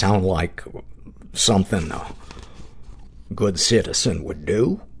doesn't sound like something a good citizen would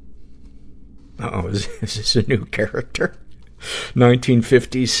do. Uh-oh, is this a new character?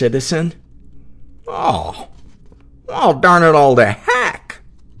 1950s citizen? Oh, darn it all to heck.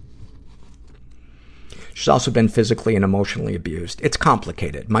 She's also been physically and emotionally abused. It's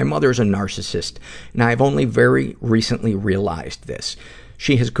complicated. My mother's a narcissist, and I have only very recently realized this.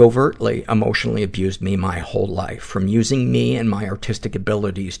 She has covertly emotionally abused me my whole life, from using me and my artistic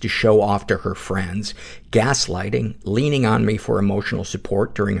abilities to show off to her friends, gaslighting, leaning on me for emotional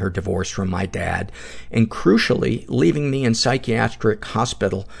support during her divorce from my dad, and crucially, leaving me in psychiatric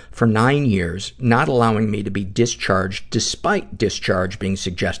hospital for 9 years, not allowing me to be discharged despite discharge being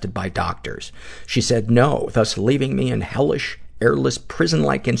suggested by doctors. She said no, thus leaving me in hellish, airless,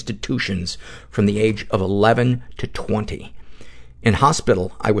 prison-like institutions from the age of 11 to 20. In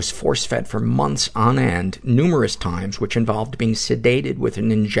hospital, I was force-fed for months on end, numerous times, which involved being sedated with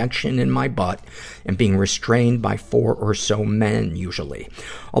an injection in my butt and being restrained by 4 or so men, usually.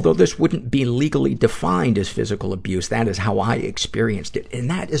 Although this wouldn't be legally defined as physical abuse, that is how I experienced it. And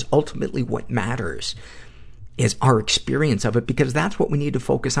that is ultimately what matters, is our experience of it, because that's what we need to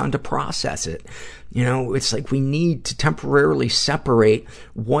focus on to process it. You know, it's like we need to temporarily separate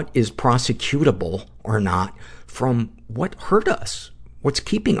what is prosecutable or not from what hurt us, what's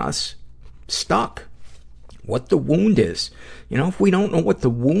keeping us stuck, what the wound is. You know, if we don't know what the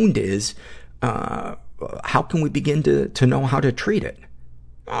wound is, how can we begin to know how to treat it?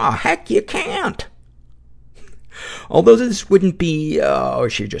 Heck, you can't. Although this wouldn't be, I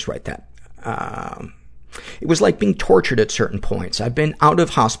should just write that. It was like being tortured at certain points. I've been out of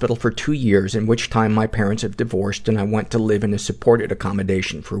hospital for 2 years, in which time my parents have divorced, and I went to live in a supported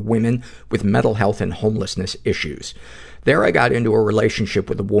accommodation for women with mental health and homelessness issues. There I got into a relationship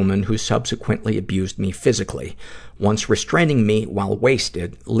with a woman who subsequently abused me physically, once restraining me while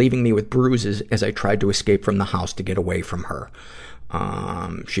wasted, leaving me with bruises as I tried to escape from the house to get away from her.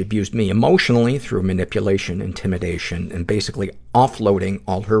 She abused me emotionally through manipulation, intimidation, and basically offloading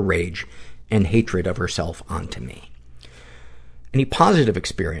all her rage and hatred of herself onto me. Any positive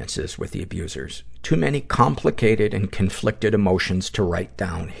experiences with the abusers? Too many complicated and conflicted emotions to write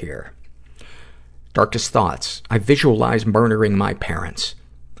down here. Darkest thoughts. I visualize murdering my parents.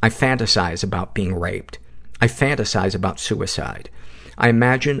 I fantasize about being raped. I fantasize about suicide. I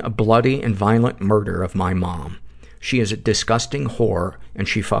imagine a bloody and violent murder of my mom. She is a disgusting whore, and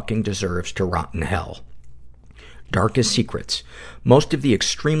she fucking deserves to rot in hell. Darkest secrets. Most of the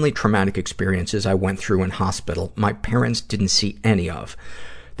extremely traumatic experiences I went through in hospital, my parents didn't see any of.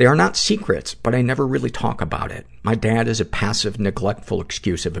 They are not secrets, but I never really talk about it. My dad is a passive, neglectful,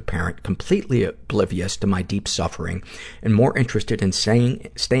 exclusive parent, completely oblivious to my deep suffering, and more interested in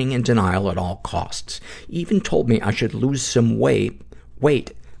staying in denial at all costs. He even told me I should lose some weight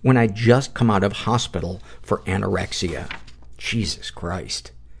when I just come out of hospital for anorexia. Jesus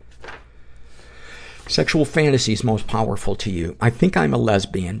Christ. Sexual fantasies most powerful to you. I think I'm a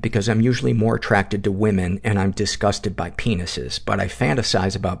lesbian because I'm usually more attracted to women and I'm disgusted by penises, but I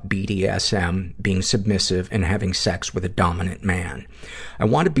fantasize about BDSM, being submissive, and having sex with a dominant man. I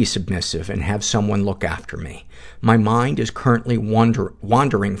want to be submissive and have someone look after me. My mind is currently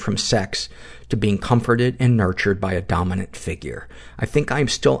wandering from sex to being comforted and nurtured by a dominant figure. I think I'm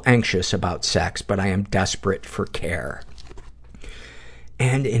still anxious about sex, but I am desperate for care.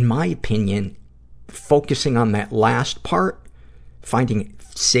 And in my opinion, focusing on that last part finding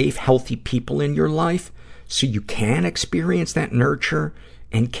safe, healthy people in your life so you can experience that nurture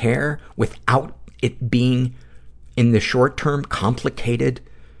and care without it being, in the short term, complicated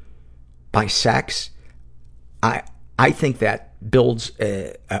by sex, I think that builds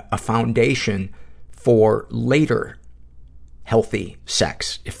a foundation for later healthy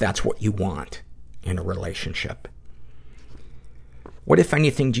sex, if that's what you want in a relationship. What, if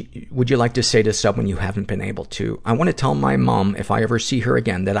anything, would you like to say to someone you haven't been able to? I want to tell my mom, if I ever see her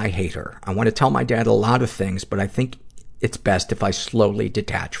again, that I hate her. I want to tell my dad a lot of things, but I think it's best if I slowly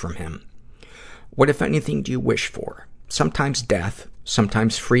detach from him. What, if anything, do you wish for? Sometimes death,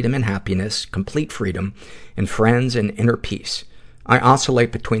 sometimes freedom and happiness, complete freedom, and friends and inner peace. I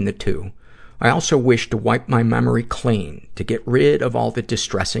oscillate between the two. I also wish to wipe my memory clean, to get rid of all the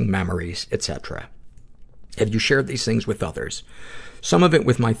distressing memories, etc. Have you shared these things with others? Some of it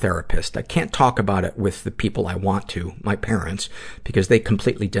with my therapist. I can't talk about it with the people I want to, my parents, because they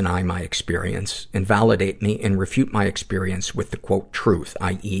completely deny my experience, invalidate me, and refute my experience with the, quote, truth,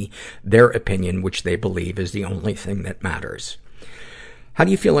 i.e., their opinion, which they believe is the only thing that matters. How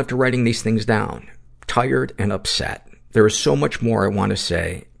do you feel after writing these things down? Tired and upset. There is so much more I want to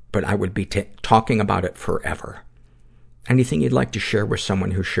say, but I would be talking about it forever. Anything you'd like to share with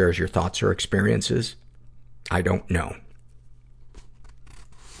someone who shares your thoughts or experiences? I don't know.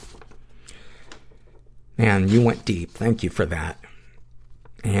 Man, you went deep. Thank you for that.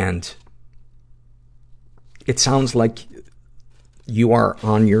 And it sounds like you are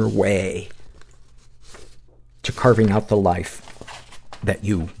on your way to carving out the life that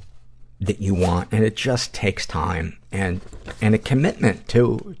you want. And it just takes time and a commitment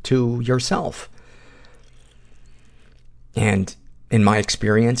to yourself. And in my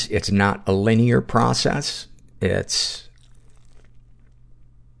experience, it's not a linear process. It's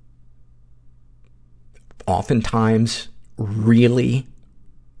oftentimes really,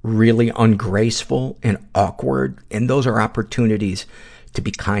 really ungraceful and awkward. And those are opportunities to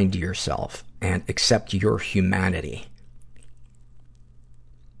be kind to yourself and accept your humanity.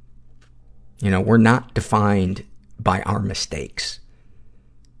 You know, we're not defined by our mistakes.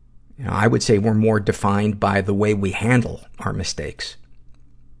 You know, I would say we're more defined by the way we handle our mistakes.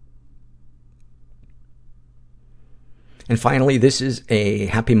 And finally, this is a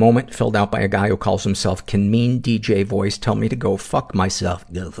happy moment filled out by a guy who calls himself Can Mean DJ Voice Tell Me to Go Fuck Myself?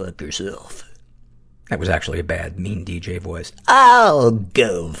 Go fuck yourself. That was actually a bad Mean DJ voice. Oh,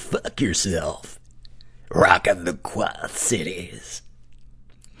 go fuck yourself. Rockin' the Quad Cities.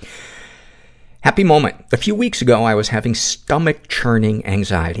 Happy moment. A few weeks ago, I was having stomach-churning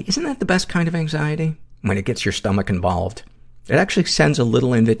anxiety. Isn't that the best kind of anxiety? When it gets your stomach involved. It actually sends a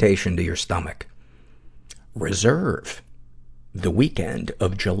little invitation to your stomach. Reserve the weekend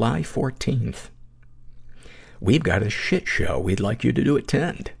of July 14th. We've got a shit show we'd like you to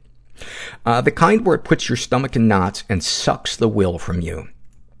attend. The kind where it puts your stomach in knots and sucks the will from you.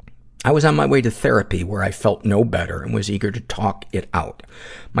 I was on my way to therapy where I felt no better and was eager to talk it out.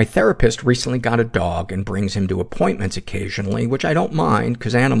 My therapist recently got a dog and brings him to appointments occasionally, which I don't mind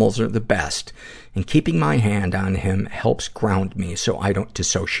because animals are the best. And keeping my hand on him helps ground me so I don't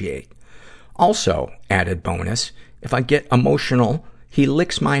dissociate. Also, added bonus, if I get emotional, he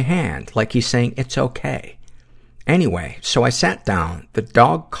licks my hand like he's saying it's okay. Anyway, so I sat down, the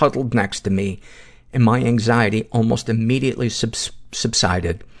dog cuddled next to me, and my anxiety almost immediately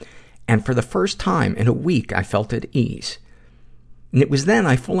subsided. And for the first time in a week, I felt at ease. And it was then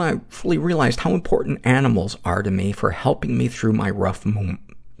I fully realized how important animals are to me for helping me through my rough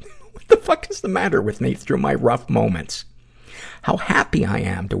moments. What the fuck is the matter with me through my rough moments? How happy I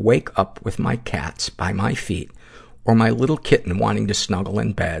am to wake up with my cats by my feet or my little kitten wanting to snuggle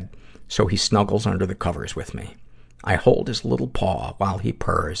in bed, so he snuggles under the covers with me. I hold his little paw while he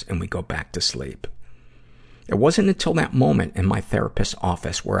purrs and we go back to sleep. It wasn't until that moment in my therapist's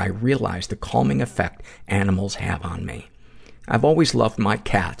office where I realized the calming effect animals have on me. I've always loved my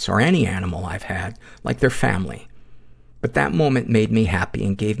cats, or any animal I've had, like their family. But that moment made me happy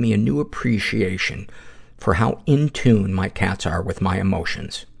and gave me a new appreciation for how in tune my cats are with my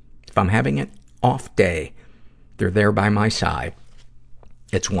emotions. If I'm having an off day, they're there by my side.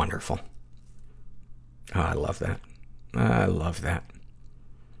 It's wonderful. Oh, I love that. I love that.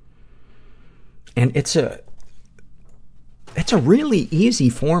 And it's a really easy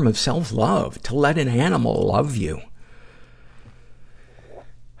form of self-love to let an animal love you.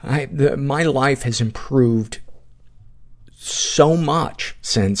 My life has improved so much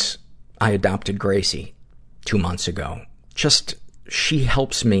since I adopted Gracie 2 months ago. She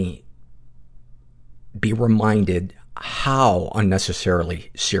helps me be reminded how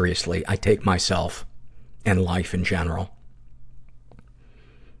unnecessarily seriously I take myself and life in general.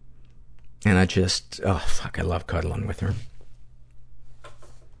 And I love cuddling with her.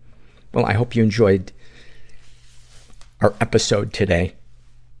 Well, I hope you enjoyed our episode today.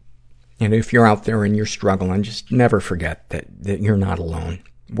 And if you're out there and you're struggling, just never forget that you're not alone.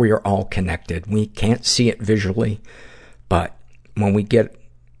 We are all connected. We can't see it visually, but when we get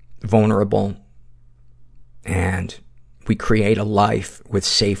vulnerable and we create a life with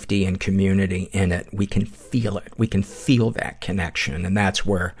safety and community in it, we can feel it. We can feel that connection. And that's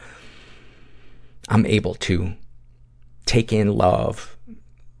where I'm able to take in love,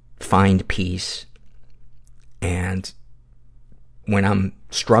 find peace, and when I'm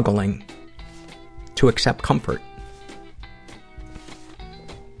struggling, to accept comfort.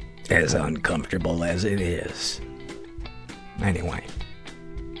 As uncomfortable as it is. Anyway,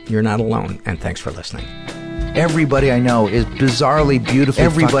 you're not alone, and thanks for listening. Everybody I know is bizarrely beautifully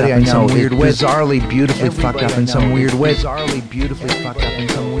Everybody I know is bizarrely beautifully fucked up in some weird way. Bizarrely beautifully fucked up in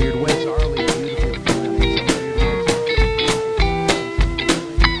some weird way.